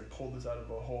literally just like pulled this out of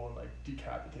a hole and like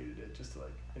decapitated it just to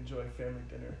like enjoy family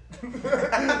dinner.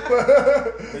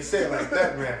 they say it like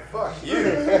that, man. Fuck you.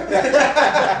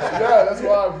 Yeah, that's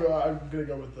why I'm gonna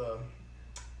go with the,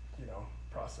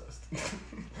 processed.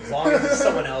 As long as it's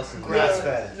someone else's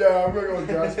Grass-fed. Yeah, I'm gonna go with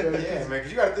grass fed. Yeah, man, because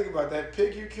you got to think about that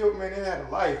pig you killed, man. It had a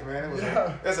life, man. It was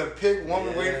that's a pig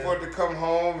woman waiting for it to come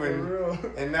home, For and real.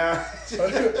 and now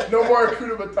No more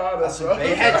Hakuna Matata, That's bro.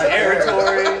 They had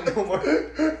territory. No more.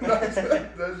 that's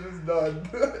just done.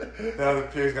 the other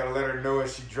pig's got to let her know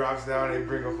as she drops down. They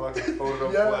bring a fucking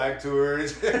photo Yeah. flag to her.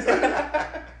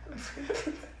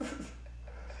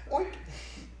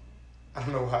 I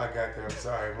don't know how I got there. I'm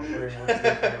sorry. My brain was thinking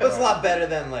But it's a about- lot better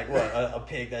than like what a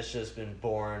pig that's just been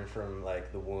born from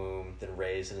like the womb, then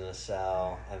raised in a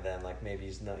cell, and then like maybe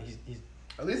he's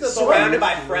At least that's surrounded all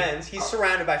by friends. He's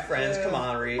surrounded by friends, Yeah.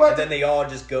 camaraderie, But- and then they all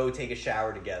just go take a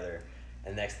shower together.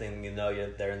 And next thing you know,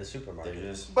 they're in the supermarket.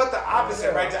 They're just But the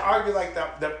opposite, right? To argue like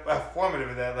the formative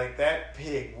of that, like that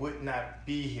pig would not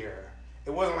be here. It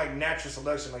wasn't like natural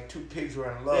selection, like two pigs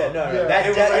were in love. Yeah, no, Yeah. that, It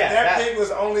was that, like yeah, that that- pig was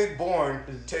only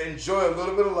born to enjoy a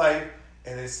little bit of life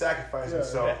and then sacrifice Yeah.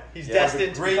 himself. yeah, he's Yeah,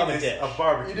 destined to become a Greatness dish. of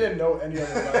barbecue. You didn't know any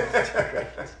other life.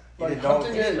 he Like didn't know.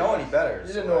 hunting He didn't it, know any better.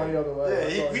 You didn't know any other life. Yeah,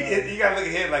 That's all that matters. you gotta look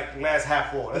ahead like glass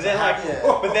half full. But That's then, a like, half yeah.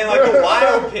 full. but then, like the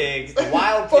wild pig,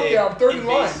 Fuck yeah, I'm third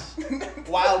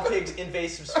in wild pig's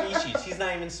invasive species. He's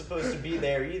not even supposed to be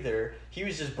there either. He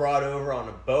was just brought over on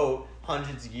a boat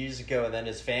hundreds of years ago, and then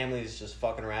his family's just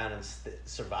fucking around and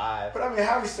survived. But I mean,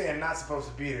 how are we saying not supposed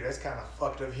to be there? That's kind of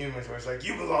fucked up humans where it's like,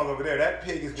 you belong over there. That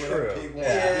pig is where True. that pig wants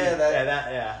Yeah, to be.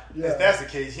 Yeah. Yeah. If that's the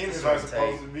case, humans Give are or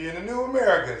supposed take. to be in the new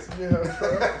Americas.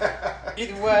 Yeah.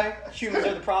 Either way, humans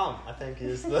are the problem. I think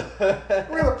is the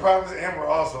We're the problems, and we're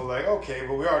also like, okay,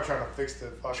 but we are trying to fix the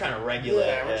fucking... trying to regulate.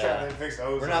 Yeah, we're yeah. trying to fix the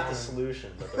ozone. We're not the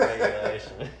solution, but the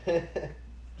regulation.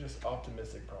 Just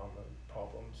optimistic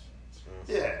problems.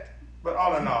 Yeah, but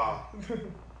all in all,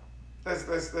 let's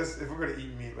if we're gonna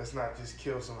eat meat, let's not just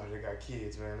kill somebody that got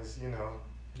kids, man. Let's Yeah.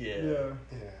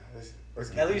 Yeah.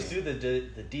 let's At least do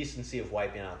the decency of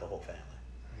wiping out the whole family.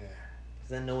 yeah. 'Cause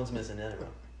then no one's missing anyone.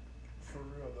 For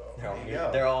real though. They're all, There on you your,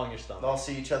 go. they're all on your stomach. They'll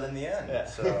see each other in the end. Yeah.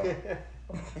 So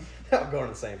I'm going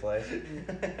to the same place.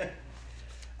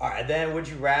 All right, then would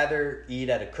you rather eat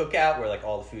at a cookout where like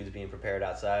all the food is being prepared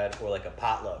outside, or like a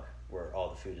potluck where all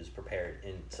the food is prepared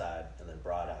inside and then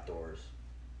brought outdoors?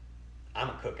 I'm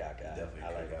a cookout guy. definitely I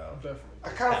like cook out. Definitely. I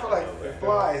kind of feel like Over.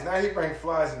 flies. Now he bring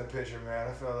flies in the picture, man.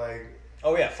 I feel like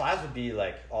Oh yeah, flies would be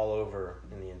like all over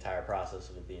in the entire process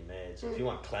of it being made. So if you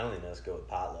want cleanliness, go with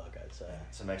potluck, I'd say.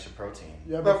 Some extra protein.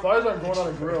 Yeah, but flies aren't going on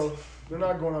a grill. They're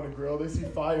not going on a grill. They see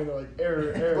fire and they're like,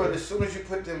 air. But as soon as you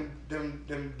put them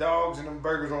dogs and them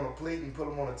burgers on a plate and put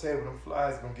them on the table, them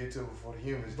flies gonna get to it before the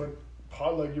humans do. But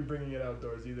potluck, you're bringing it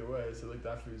outdoors either way, so like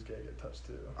that food's gonna get touched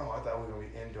too. Oh, I thought we were gonna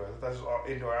be indoors. I thought this was all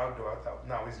indoor, outdoor. I thought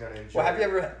no, he's gonna enjoy. Well, have you it.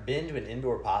 ever been to an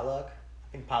indoor potluck?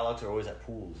 I think potlucks are always at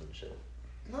pools and shit.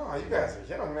 No, you guys are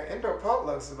young, man. Indoor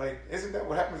potlucks, like, isn't that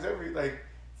what happens every like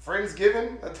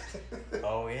Friendsgiving?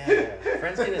 Oh yeah,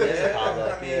 Friendsgiving is a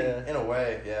potluck. I mean, Yeah. in a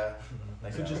way, yeah.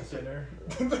 Like, So just dinner.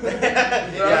 yeah,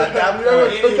 at that You ever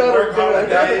point, cook out or work dinner? holiday,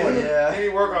 that point, yeah. any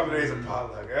work holiday is a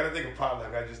potluck. I don't think of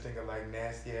potluck. I just think of like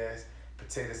nasty ass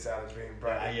potato salad being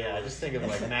brought. Yeah, I just think of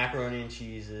like macaroni and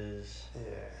cheeses. Yeah,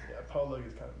 Yeah, potluck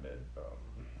is kind of mid.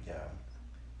 Yeah.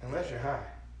 unless you're high.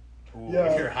 Ooh,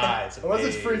 Yeah. if you're high, it's Unless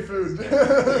it's free amazing. food.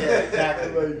 Yeah,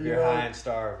 exactly. Like, If you you're know, high and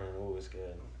starving, ooh, it's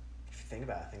good. If you think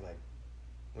about it, I think like,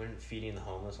 wouldn't feeding the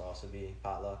homeless also be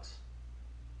potlucks?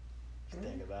 If you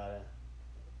think about it.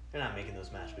 They're not making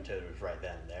those mashed potatoes right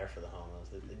then and there for the homeless.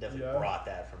 They definitely Yeah. brought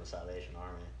that from the Salvation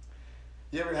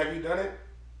Army. Have you done it?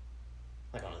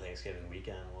 Like on a Thanksgiving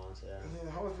weekend once, yeah. Yeah,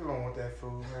 the homeless people don't want that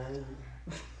food, man.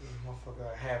 These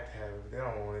motherfuckers have to have it. They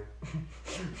don't want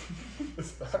it.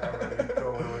 So I'm gonna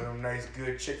throw in one of them nice,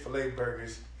 good Chick-fil-A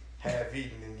burgers, half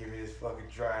eaten, and give me this fucking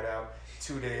dried out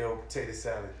 2-day-old potato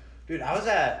salad. Dude, I was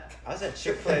at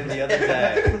Chick-fil-A the other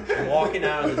day, I'm walking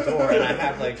out of the door, and I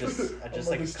have like just I'm like on a the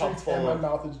cup streets and full my of.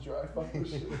 mouth is dry. Fuck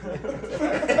this shit.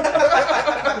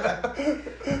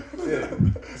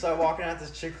 So I'm walking out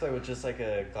this Chick-fil-A with just like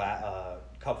a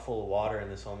cup full of water,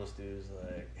 and this homeless dude's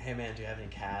like, "Hey man, do you have any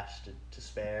cash to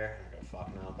spare?" And I go,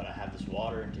 "Fuck no, but I have this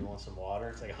water. Do you want some water?"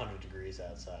 It's like 100 degrees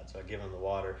outside, so I give him the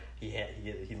water. He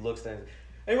looks at it.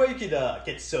 Anyway, you could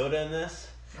get soda in this.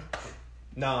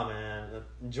 No man,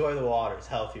 enjoy the water. It's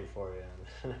healthier for you.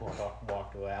 And I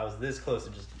walked away. I was this close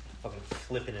to just fucking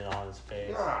flipping it on his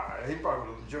face. Nah, he probably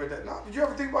would have enjoyed that. No, did you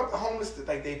ever think about the homeless? That,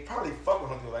 like, they probably fuck with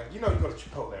them. Like, you know, you go to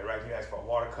Chipotle, right? You ask for a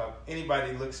water cup.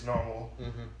 Anybody looks normal,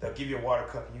 they'll give you a water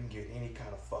cup and you can get any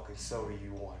kind of fucking soda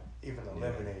you want, even a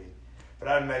lemonade. But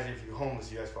I'd imagine if you're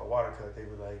homeless, you ask for a water cup, they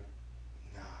were like,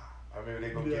 nah. Or maybe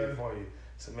they go get it for you.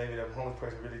 So maybe that homeless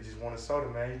person really just wanted soda,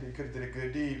 man. You could have did a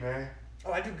good deed, man.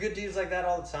 Oh, I do good deeds like that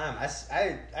all the time.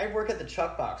 I work at the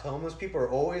Chuck Box. Homeless people are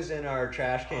always in our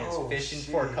trash cans fishing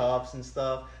for cups and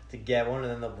stuff to get one,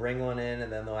 and then they'll bring one in,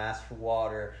 and then they'll ask for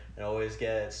water, and always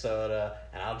get soda,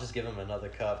 and I'll just give them another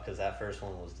cup because that first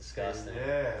one was disgusting.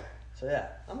 Yeah. So yeah,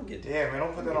 I'm a good dude. Yeah, man,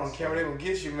 don't put that on camera. They gonna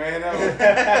get you, man.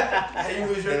 How you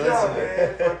lose your job,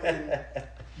 man? Fucking...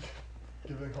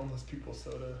 Giving homeless people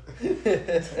soda.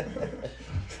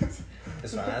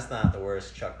 It's fine. That's not the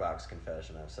worst Chuck Box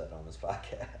confession I've said on this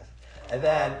podcast. And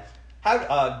then,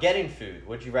 how getting food?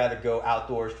 Would you rather go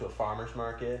outdoors to a farmer's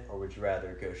market, or would you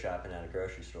rather go shopping at a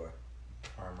grocery store?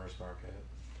 Farmer's market.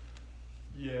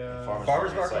 Yeah. Farmer's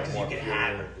market's market, like you more can pure.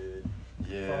 have it, dude.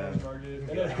 Yeah. Farmers market.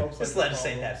 And it helps. This like, lettuce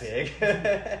ain't that problems. big.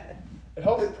 It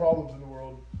helps with problems in the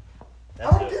world. I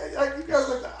don't get, like, you guys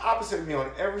like the opposite of me on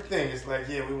everything. It's like,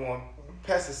 yeah, we want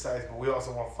pesticides, but we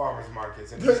also want farmers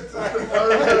markets. And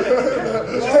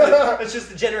It's just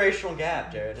the generational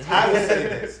gap, Jared. I would say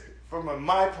this from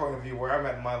my point of view, where I'm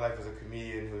at in my life as a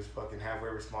comedian who's fucking halfway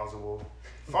responsible.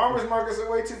 Farmers markets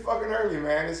are way too fucking early,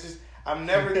 man. It's just I'm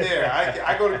never there.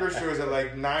 I go to grocery stores at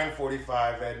like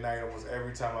 9:45 at night almost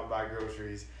every time I buy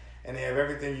groceries, and they have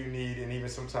everything you need, and even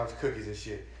sometimes cookies and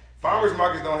shit. Farmers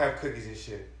markets don't have cookies and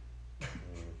shit.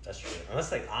 That's true.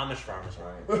 Unless like Amish farmers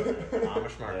market.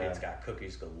 Amish market's got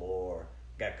cookies galore.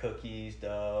 Got cookies,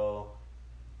 dough.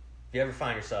 If you ever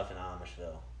find yourself in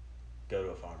Amishville, go to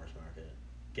a farmer's market.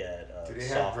 Get Do they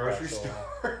have soft grocery pretzel.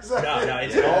 stores? No,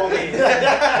 it's only. No,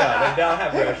 they don't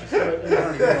have grocery stores. I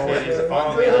don't even know what It is it is.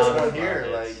 only There's Amish one here,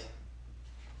 markets.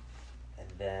 like.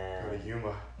 And then. Go to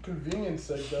Yuma. Convenience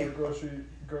sake, though,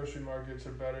 grocery markets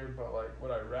are better. But like,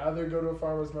 would I rather go to a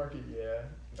farmer's market? Yeah.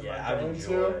 Am Yeah, I I'd going enjoy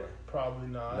to? it. Probably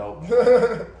not. Nope.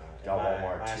 Got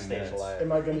Walmart, my 2 stage of minutes. life.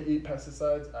 Am I going to eat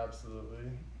pesticides?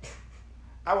 Absolutely.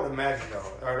 I would imagine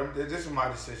though. All right, this is my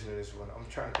decision in this one. I'm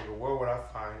trying to think of where would I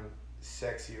find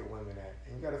sexier women at,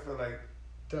 and you gotta feel like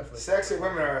Definitely. sexier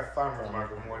women are at farmers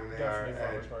market more than they are Definitely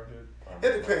at. farmer's market.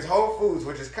 It depends. Whole Foods,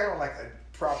 which is kind of like a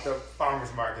propped up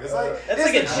farmers market. It's like That's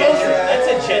it's like a the that's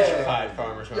a closest- gentrified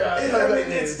farmer's market. Yeah. It's, I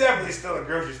mean, it's definitely still a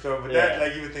grocery store, but Yeah. that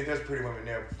like you would think there's pretty women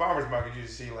there. Farmers market, you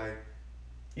just see like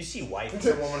You see white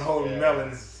some woman holding Yeah.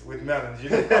 melons with melons. You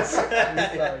know.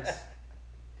 Facts.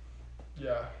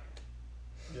 Yeah.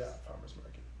 Yeah, farmer's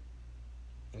market.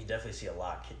 You definitely see a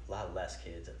lot less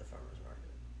kids at the farmer's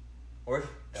market. Or if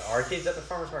there are kids at the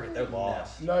farmer's market, they're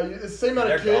lost. No, it's the same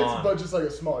amount of They're kids, gone. but just like a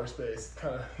smaller space,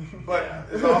 kind of. But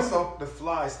there's also the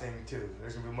flies thing too.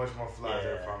 There's gonna be much more flies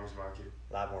at a Yeah. farmer's market.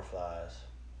 A lot more flies,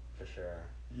 for sure.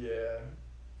 Yeah.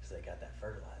 Because they got that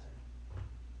fertilizer.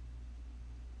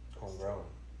 Homegrown.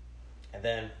 And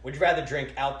then, would you rather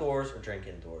drink outdoors or drink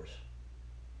indoors?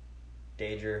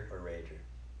 Dager or Rager?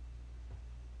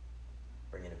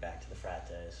 Bringing it back to the frat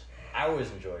days. I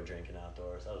always enjoyed drinking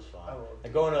outdoors. That was fun. I love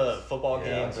Like going to a football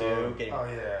Yeah, game too, bro. getting Oh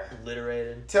yeah.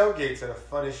 obliterated. Tailgates are the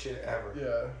funnest shit ever.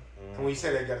 Yeah. And when you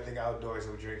say that, you gotta think outdoors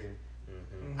or drinking.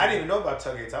 Mm-hmm. I didn't even know about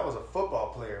tailgates. I was a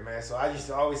football player, man. So I used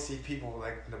to always see people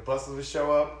like when the buses would show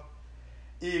up.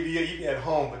 You be at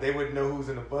home, but they wouldn't know who's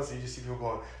in the bus. And you just see people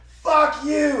going, "Fuck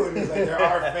you!" And it's like there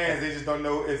are fans. They just don't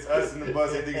know it's us in the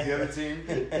bus. They think it's the other team.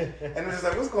 And it's just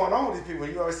like, what's going on with these people?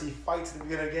 You always see fights at the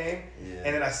beginning of the game. Yeah.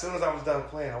 And then as soon as I was done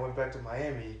playing, I went back to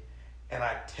Miami. And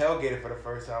I tailgated for the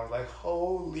first time. I was like,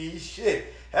 holy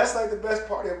shit. That's like the best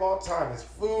party of all time. It's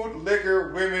food,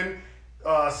 liquor, women,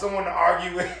 someone to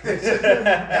argue with.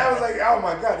 I was like, oh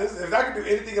my God. If I could do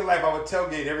anything in life, I would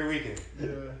tailgate every weekend. Yeah.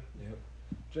 Yep.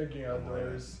 Drinking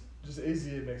outdoors. Just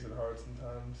AZA makes it hard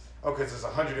sometimes. Oh, because it's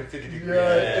 150 degrees. Yeah,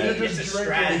 Yeah, you're it's just a drinking.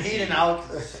 strategy. Heating out.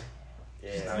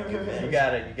 Yeah,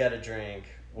 you gotta drink.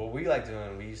 What we like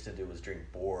doing, we used to do was drink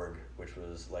Borg, which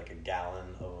was like a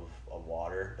gallon of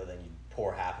water, but then you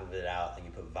pour half of it out, then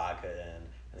you put vodka in, and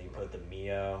then you put the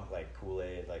Mio, like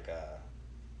Kool-Aid, like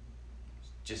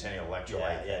Just any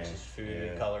electrolyte yeah, thing. just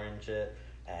food coloring shit,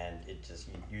 and it just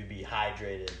you'd be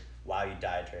hydrated while you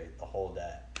dehydrate the whole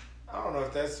day. I don't know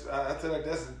if that's, I feel like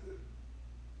that's,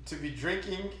 to be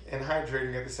drinking and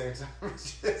hydrating at the same time.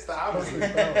 It's just the opposite.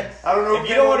 I don't know if If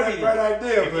you don't want that's to be the right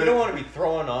idea, if but you don't want to be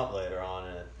throwing up later on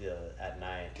at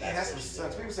night, yeah, that's what what you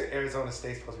sucks. do. People say Arizona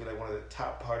State's supposed to be like one of the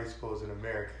top party schools in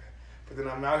America. But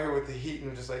then I'm out here with the heat, and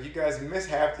I'm just like, you guys miss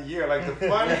half the year. Like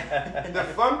the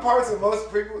fun parts of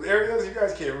most people's areas, you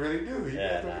guys can't really do. You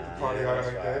guys don't get to party hard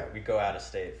like that. We go out of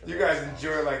state for You those guys months.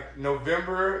 enjoy like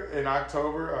November and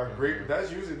October are great, but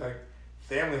that's usually like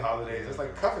family holidays. It's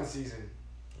like cuffing season.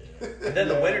 And then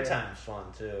the Yeah. wintertime's fun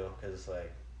too, because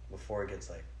like before it gets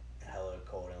like hella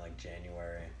cold in like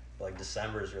January. Like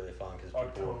December is really fun because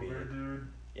people will be October, dude.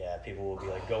 people will be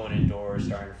like going indoors,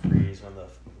 starting to freeze when the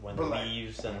But, like,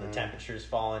 leaves and the temperature's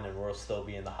falling, and we'll still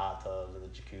be in the hot tubs and the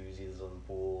jacuzzis and the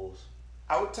pools.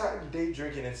 Outside day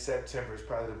drinking in September is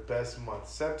probably the best month.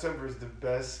 September is the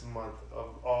best month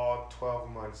of all 12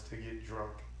 months to get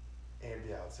drunk and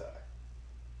be outside.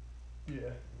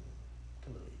 Yeah.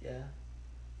 Yeah.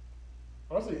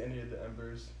 Honestly, any of the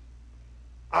embers.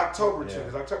 October too, Yeah.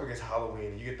 because October gets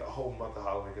Halloween. You get the whole month of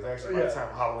Halloween. Because actually, by the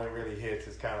time Halloween really hits,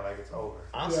 it's kind of like it's over.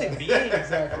 Honestly, Yeah. being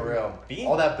Exactly. For real. Being-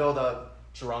 All that build up.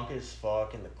 drunk as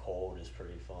fuck in the cold is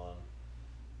pretty fun.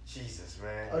 Jesus,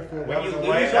 man. I feel That When was you the lose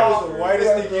white- that was the all- whitest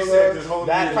Yeah, thing you bro, said this whole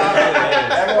that year. probably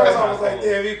is. Everybody's always like,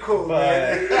 damn, you cool, But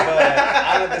man.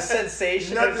 out of the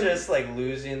sensation of Nothing- just like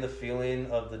losing the feeling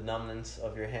of the numbness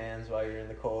of your hands while you're in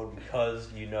the cold,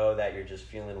 because you know that you're just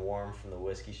feeling warm from the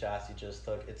whiskey shots you just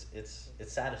took, it's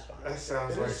satisfying. That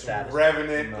sounds It like is some satisfying.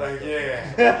 Revenant, like,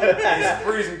 yeah. It's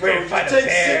freezing Ready cold. to fight Just a take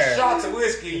 6 bear. shots of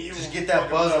whiskey. You Just get that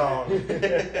fucking buzz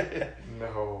know. on.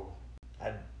 No.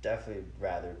 I'd definitely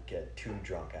rather get too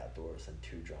drunk outdoors than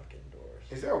too drunk indoors.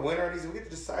 Is there a winner on these? We get to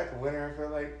decide the winner, I feel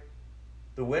like.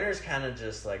 The winner's kind of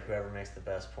just like whoever makes the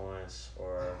best points,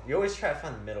 or you always try to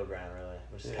find the middle ground, really,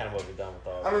 which is kind of what we've done with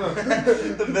all. I don't know.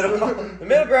 The middle ground.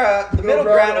 The middle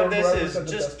ground of or this whoever is said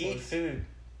the just best eat ones. food.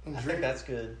 I Drink. think that's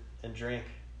good, and drink,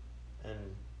 and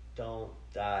don't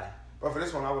die. But for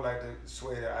this one, I would like to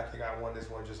sway that I think I won this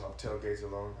one just off tailgates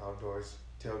alone, outdoors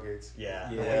tailgates. Yeah,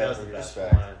 I Yeah, think that was the best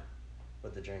respect. point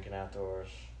with the drinking outdoors.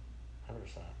 100%.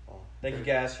 Well, thank you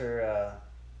guys for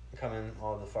coming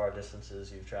all the far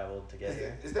distances you've traveled to get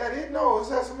here. Is that it? No, let's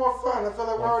have some more fun. I feel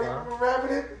like More we're fun? already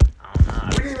wrapping it. I don't know.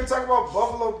 We didn't even talk about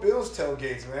Buffalo Bills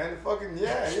tailgates, man. Fucking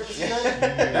yeah, you ever seen that?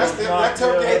 That's that Hey,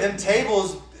 tailgate. them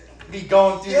tables be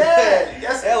going through Yeah,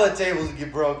 that's- hella tables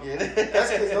get broken. That's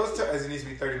because those it needs to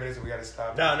be 30 minutes and we gotta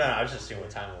stop. No, I was just seeing what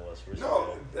time it was. We're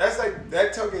No, that's like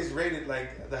that tailgate's rated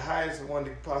like the highest one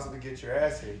to possibly get your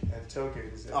ass hit at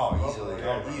tailgate. Is at Oh, Buffalo. easily.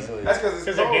 Yeah. Oh, easily. That's because it's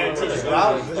 'Cause they're cold. guaranteed It's to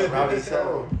rowdy. lose. Rowdy It's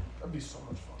cold. That'd be so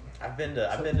much fun. I've been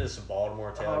to some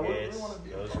Baltimore we tailgates. wanna be-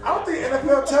 Those are I don't really think fun.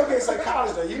 NFL tailgates like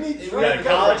college though. You need Yeah,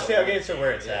 college tailgates are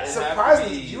where it's at.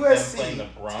 Surprisingly, Them USC playing the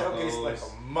tailgates like Broncos,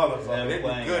 a motherfucker. them They do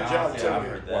playing good job out, yeah, I've tailgating.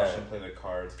 heard that. Watch them play the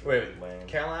Cards. Wait, Lame.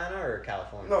 Carolina or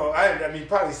California? No, I mean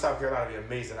probably South Carolina would be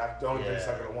amazing. I've only been to Yeah.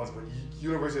 South Carolina once, but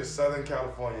University of Southern It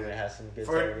California has some good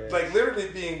for tailgates. like literally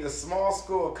being a small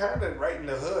school, kind of right in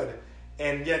the hood,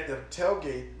 and yet the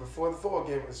tailgate before the football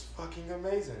game was fucking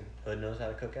amazing. Hood knows how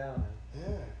to cook out, man. Yeah,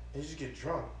 and you just get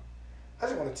drunk. I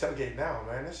just want to tailgate now,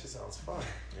 man. That shit sounds fun.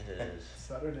 It is.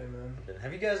 Saturday, man.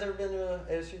 Have you guys ever been to a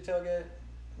ASU tailgate?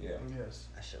 Yeah. Yes.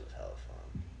 That shit was hella fun.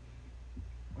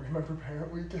 Remember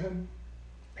parent weekend?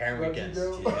 Parent How'd you weekends,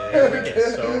 go? yeah, parent weekends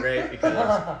is so great because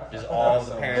just all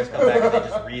the parents come back and they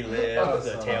just relive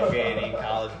the tailgating,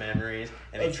 college memories,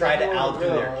 and they That's try to definitely outdo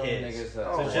their real. kids. So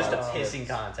Oh, it's just a wow. pissing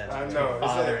contest I between know, it's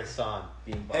father like- and son.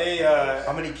 Hey,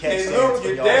 How many hey, kids? Luke,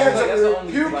 your dad's up there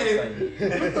puking.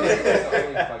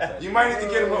 You might need to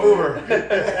get him an Uber.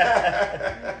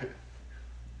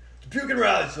 Puking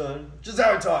rally, son. Just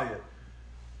how I taught you.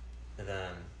 And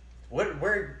then,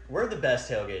 where are the best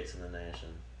tailgates in the nation?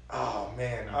 Oh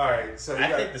man! All right, so you I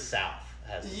got, think the South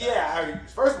has. The yeah. I mean,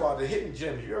 first of all, the hidden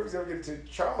gem. If you ever get to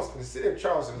Charleston, the city of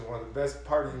Charleston is one of the best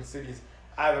partying cities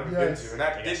I've ever been Yes. to, and I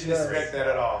They got didn't some expect great that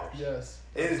at all. Yes.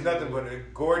 It is nothing but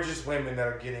gorgeous women that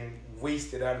are getting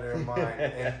wasted out of their mind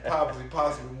and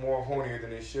possibly more hornier than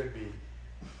they should be.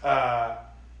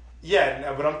 Yeah,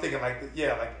 no, but I'm thinking like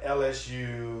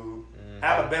LSU,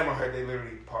 Alabama. Heard they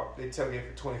literally they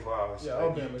tailgate for 24 hours. Yeah, Like,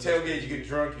 Alabama you is tailgate, crazy. you get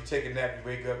drunk, you take a nap, you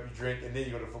wake up, you drink, and then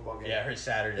you go to the football game. Yeah, I heard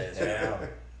Saturdays. Yeah,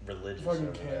 religious Fucking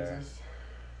over there. Kansas.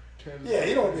 Kansas. Yeah,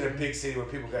 you don't want to be in a big city where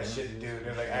people got shit to do and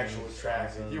there's like actual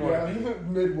traffic. You want Yeah, to be.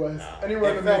 Midwest. Nah.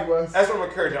 Anywhere in In the fact, Midwest. that's what I'm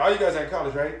encouraging. All you guys are in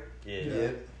college, right? Yeah. Yeah.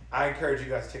 I encourage you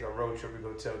guys to take a road trip and go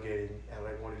tailgating at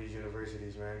like one of these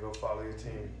universities, man. Go follow your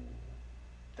team.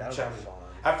 That would Challenge. be fun.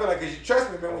 I feel like, cause you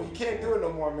trust me, man. When you can't do it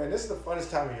no more, man, this is the funnest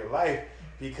time of your life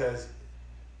because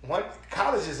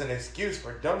college is an excuse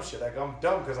for dumb shit. Like I'm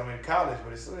dumb because I'm in college,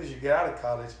 but as soon as you get out of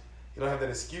college, you don't have that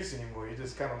excuse anymore. You're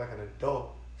just kind of like an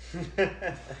adult.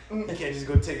 You can't just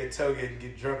go take a tailgate and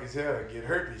get drunk as hell and get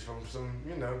herpes from some,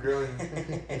 girl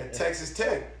at Texas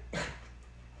Tech.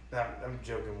 Nah, I'm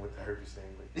joking with the herpes thing,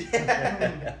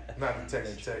 but not the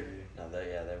Texas Tech. No,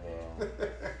 they will.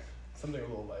 Something a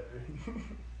little lighter.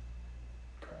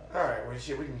 All right, well,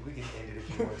 shit, we can end it if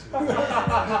you want to.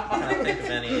 Trying to think of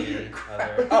any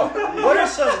other. Oh, what are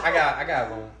some? I got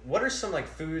one. What are some like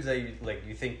foods that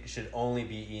you think should only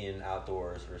be eaten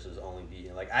outdoors versus only be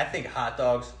eaten? Like I think hot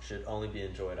dogs should only be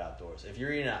enjoyed outdoors. If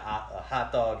you're eating a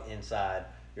hot dog inside,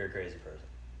 you're a crazy person.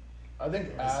 I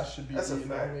think ass should be that's a eaten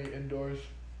fact. only indoors.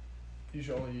 You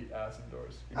should only eat ass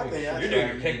indoors. You're doing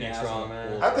your picnics wrong,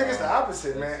 man. I think it's the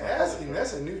opposite, man. Ass eating,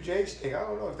 that's a new Jake thing. I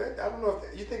don't know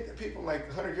if you think that people like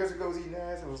 100 years ago was eating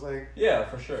ass and was like, Yeah,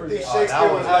 for sure. I think Oh,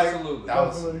 Shakespeare was like, Absolutely. That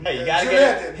was Hey, you gotta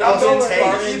Juliet, get. that was no, insane.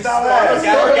 eat our ass.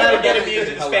 Gotta get him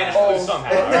into the Spanish food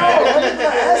somehow. No, Right? that's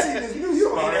not ass eating is new. You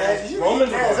don't eat ass. You Romans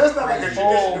eat ass. were That's not like a crazy. tradition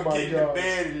Oh of my getting God. to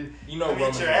bed and You know, eat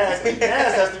Romans your were ass. crazy. Eating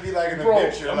ass has to be like an Bro,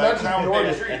 adventure, like imagine climbing doing a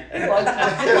it. tree.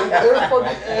 They're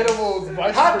fucking animals.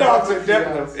 Why Hot should dogs they are eat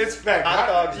definitely. ass? It's fact. Hot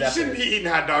dogs You shouldn't be definitely. eating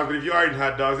hot dogs, but if you are eating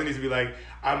hot dogs, it needs to be like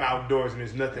I'm outdoors and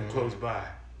there's nothing close by.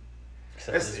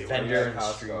 Except That's this it. vendor in the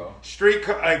street. Costco. Street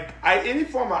any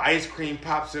form of ice cream,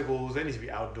 popsicles, that needs to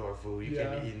be outdoor food. You can't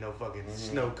Yeah. be eating no fucking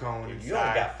snow cone Dude, inside. you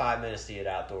only got 5 minutes to eat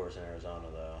outdoors in Arizona,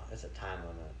 though. It's a time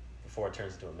limit before it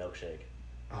turns into a milkshake.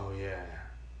 Oh yeah.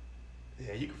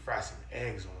 Yeah, you can fry some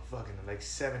eggs on a fucking like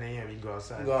 7 a.m. You can go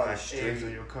outside and Go on fry the street. eggs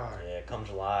on your car. Yeah, come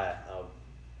July, I'll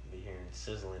be hearing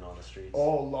sizzling on the streets.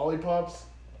 Oh, lollipops,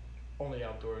 only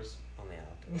outdoors. Only outdoors.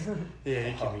 Yeah,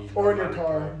 you can be eating Or in no your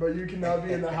car, lollipop. but you cannot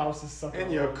be in the house to suck In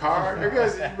on your them. car? I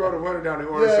guess you rode a window down and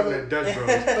order Yeah, something but- at Dutch Bros.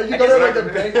 Like you I go to guess like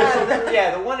the bank or something.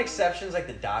 Yeah, the one exception is like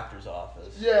the doctor's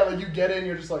office. Yeah, like you get in,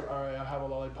 you're just like, all right, I have a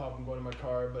lollipop, I'm going to my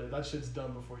car, but that shit's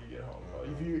done before you get home, bro.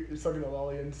 If you're sucking a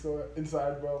lolly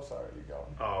inside, bro, sorry, you're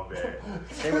going. Oh man.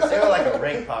 They were like a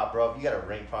ring pop, bro. If you got a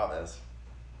ring pop, that's.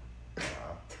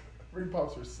 Ring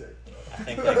pops are sick, bro. I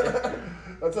think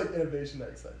like That's like innovation that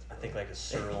excites. I think like a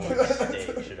sirloin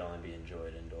steak should only be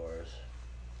enjoyed indoors.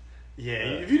 Yeah,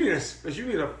 if you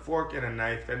need a fork and a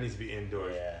knife, that needs to be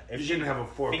indoors. Yeah, You shouldn't have a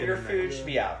fork Finger and a food knife. should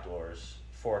be outdoors.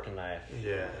 Fork and knife.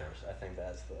 Yeah. Indoors. I think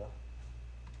that's the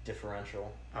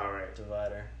differential All right,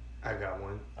 divider. I got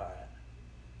one. All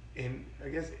right. I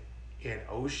guess in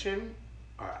ocean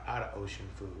or out of ocean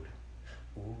food.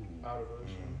 Ooh. Out of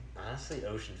ocean. Honestly,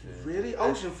 ocean food. Really? I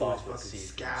Ocean food fuck is with fucking seafood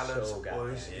scallops, so goddamn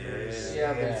oysters. Yeah,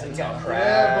 Yeah, but you it's got not crab.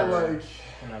 Yeah, but like,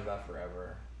 Can have that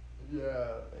forever. yeah.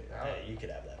 Hey, you could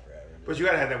have that forever. But you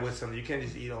gotta have that with something. You can't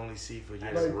just eat only seafood. You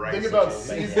gotta have Like, rice. think and about shit.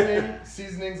 seasoning.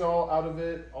 Seasonings all out of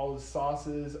it. All the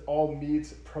sauces, all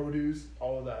meats, produce,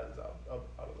 all of that is out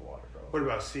of the water, bro. What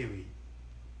about seaweed?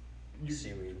 You,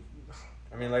 Seaweed.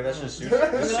 I mean, like that's just sushi.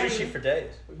 It's sushi for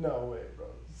days. No way, bro.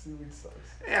 Seaweed sucks.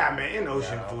 Yeah, man. In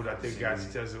ocean Yeah, food, I think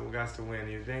seaweed. got to win.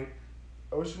 You think?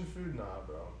 Ocean food, nah,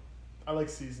 bro. I like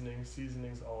seasonings.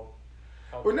 Seasonings all.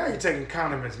 Well, now you're taking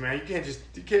condiments, man. You can't just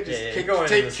Yeah, you're going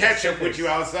take into ketchup with specifics. you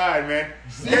outside, man.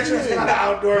 Seasonings. Ketchup's not an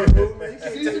outdoor food, man. You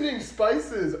can't take- Seasoning,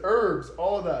 spices, herbs,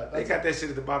 all of that. They That's got that shit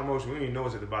at the bottom of the ocean. We don't even know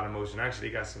it's at the bottom of the ocean. Actually,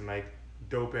 they got some like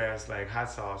dope ass like hot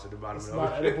sauce at the bottom it's of the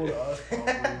not ocean. edible to us,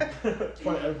 probably. It's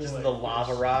probably edible Just like the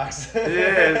lava fish. rocks. Yeah,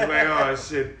 it's like, oh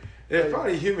shit. There's Like-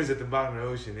 probably humans at the bottom of the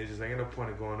ocean. They're just like, ain't no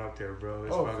point of going up there, bro.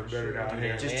 It's Oh, fucking for better sure. down Dude,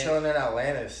 here. Just Man. chilling in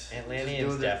Atlantis. Just Atlanteans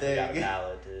doing their definitely got a thing.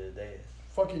 palate, dude. They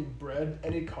Fucking bread,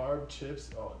 any carb, chips.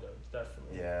 Oh,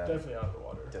 definitely. Yeah. Definitely out of the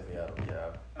water. Definitely, yeah.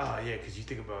 Oh yeah, because you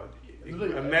think about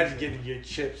Literally imagine everything. getting your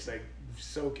chips like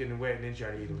soaking wet and then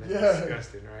trying to eat them. That's Yeah.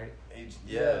 disgusting, right? It's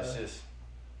just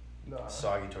Nah.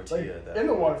 soggy Like, tortilla. at that in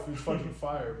the point. water food's fucking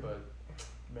fire, but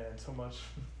man, so much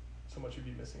you'd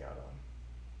be missing out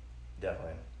on.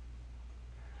 Definitely.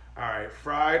 All right,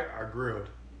 fried or grilled?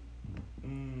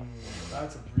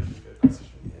 That's a really good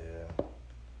decision. Yeah.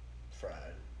 fried.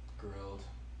 Grilled.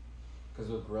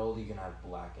 Because with grilled, you can have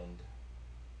blackened.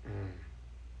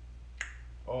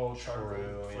 Oh, charcoal.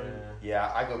 True, flavor.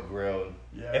 Yeah, I go grilled.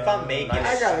 Yeah. If I'm making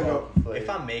I gotta go. Flavor. If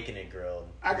I'm making it grilled,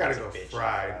 I gotta it's a go bitch to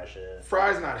fried. fry shit.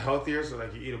 Fried's not healthier, so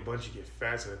like you eat a bunch, you get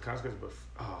fat, so the consequence. But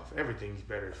everything's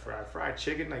better fried. Fried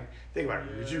chicken, like think about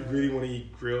it. Would you really want to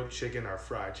eat grilled chicken or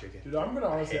fried chicken? Dude, I'm gonna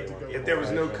honestly hate have to one. go. If there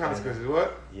was no Fried consequences,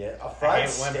 what? Yeah, a I fried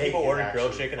hate when steak people is order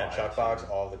grilled actually chicken at fried Chuck Box,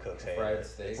 chicken. all the cooks hate Fried it.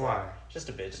 steak. Why? Just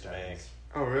a bitch to make.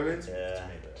 Oh, really? Yeah.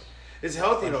 It's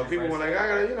healthy though. Country People were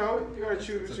fried like, you gotta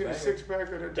choose It's a between a banger.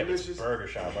 6-pack or the If it's a delicious. burger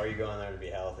shop, are you going there to be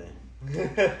healthy?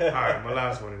 All right, my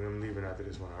last one, and I'm leaving after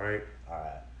this one. All right,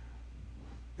 Alright.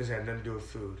 this had nothing to do with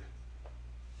food.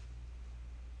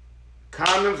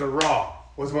 Condoms are raw.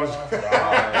 What's one?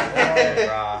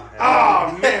 Raw.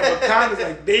 Oh man, but condoms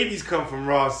like babies come from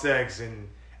raw sex and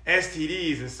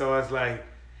STDs, and so it's like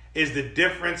is the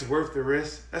difference worth the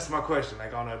risk? That's my question.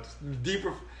 Like on a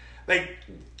deeper, like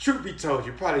truth be told,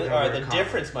 you're probably Or the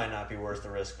difference might not be worth the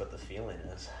risk, but the feeling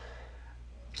is.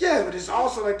 Yeah, but it's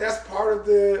also like that's part of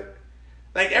the.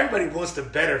 Like everybody wants the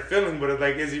better feeling, but it's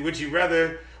like, would you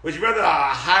rather a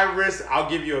high risk? I'll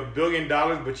give you $1 billion,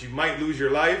 but you might lose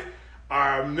your life, or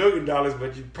 $1 million,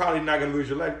 but you're probably not gonna lose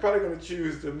your life. You're probably gonna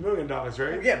choose the $1 million,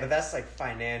 right? Yeah, but that's like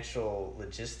financial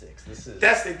logistics.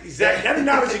 That's the exact. That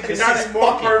analogy could This not is be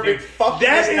more fucking, perfect. Dude, fucking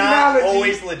That is not analogy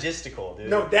always logistical, dude.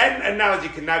 No, that analogy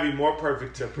could not be more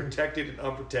perfect to protected and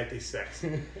unprotected sex.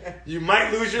 You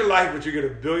might lose your life, but you get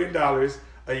 $1 billion, or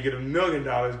you get $1 million,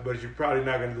 but you're probably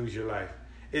not gonna lose your life.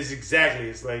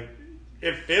 It's like,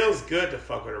 it feels good to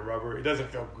fuck with a rubber. It doesn't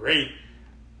feel great.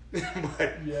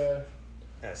 But Yeah.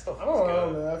 Yeah, it still I feels don't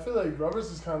know, good. man. I feel like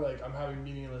rubbers is kind of like I'm having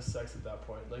meaningless sex at that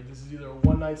point. Like this is either a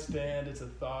one night stand, it's a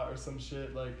thought or some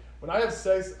shit. Like when I have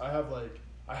sex, I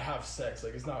have sex.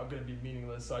 Like it's not gonna be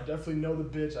meaningless. So I definitely know the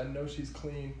bitch. I know she's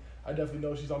clean. I definitely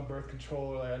know she's on birth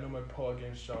control. Like I know my pull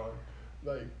game's strong.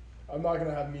 Like I'm not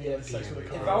gonna have meaningless sex with a If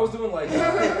condom. I was doing like,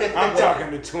 I'm talking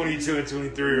to 22 and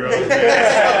 23-year-olds.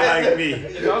 That's not like me.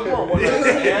 if I was more one night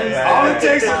stands, All it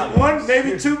takes is one,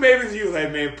 maybe two babies. You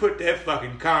like, man, put that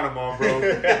fucking condom on, bro.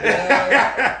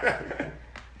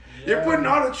 You're putting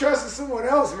all the trust in someone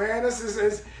else, man.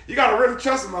 You gotta really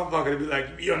trust a motherfucker to be like,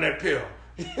 you be on that pill.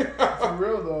 For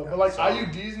real though. But like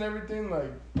IUDs and everything,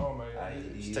 like oh my god.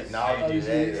 It's technology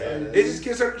today, man. It just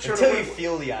gets her. Until you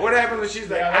feel the What happens when she's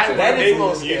like, Yeah, I that's want a that is a baby.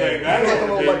 little You're scary. like, I Like a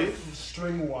want a little baby. like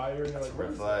string wire and you're like, what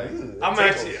Red is flag.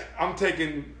 that? I'm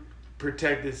taking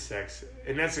protected sex,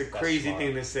 and that's a crazy smart.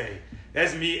 thing to say.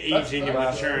 That's me That's aging and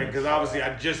smart. maturing because obviously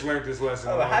I just learned this lesson.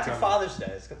 Oh, a long happy time ago. Father's Day.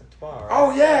 It's tomorrow, right?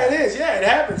 Oh yeah, it is. Yeah, it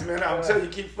happens, man. I'm telling you,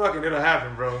 keep fucking, it'll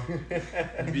happen, bro.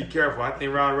 Be careful. I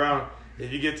think round,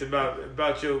 if you get to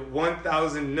about your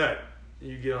 1,000 nut,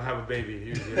 you don't have a baby.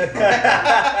 Usually,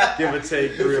 give or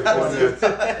take 3 or 4 nuts.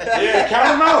 Yeah, count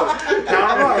them out. Count them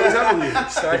out. I'm telling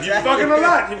you. If you fucking a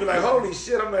lot, you be like, holy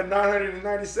shit, I'm at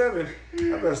 997. I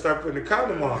better start putting the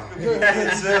condom on. I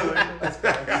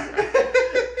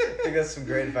think that's some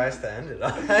great advice to end it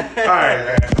on. All right,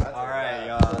 man. All right,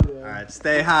 y'all. All right,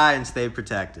 stay high and stay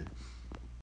protected.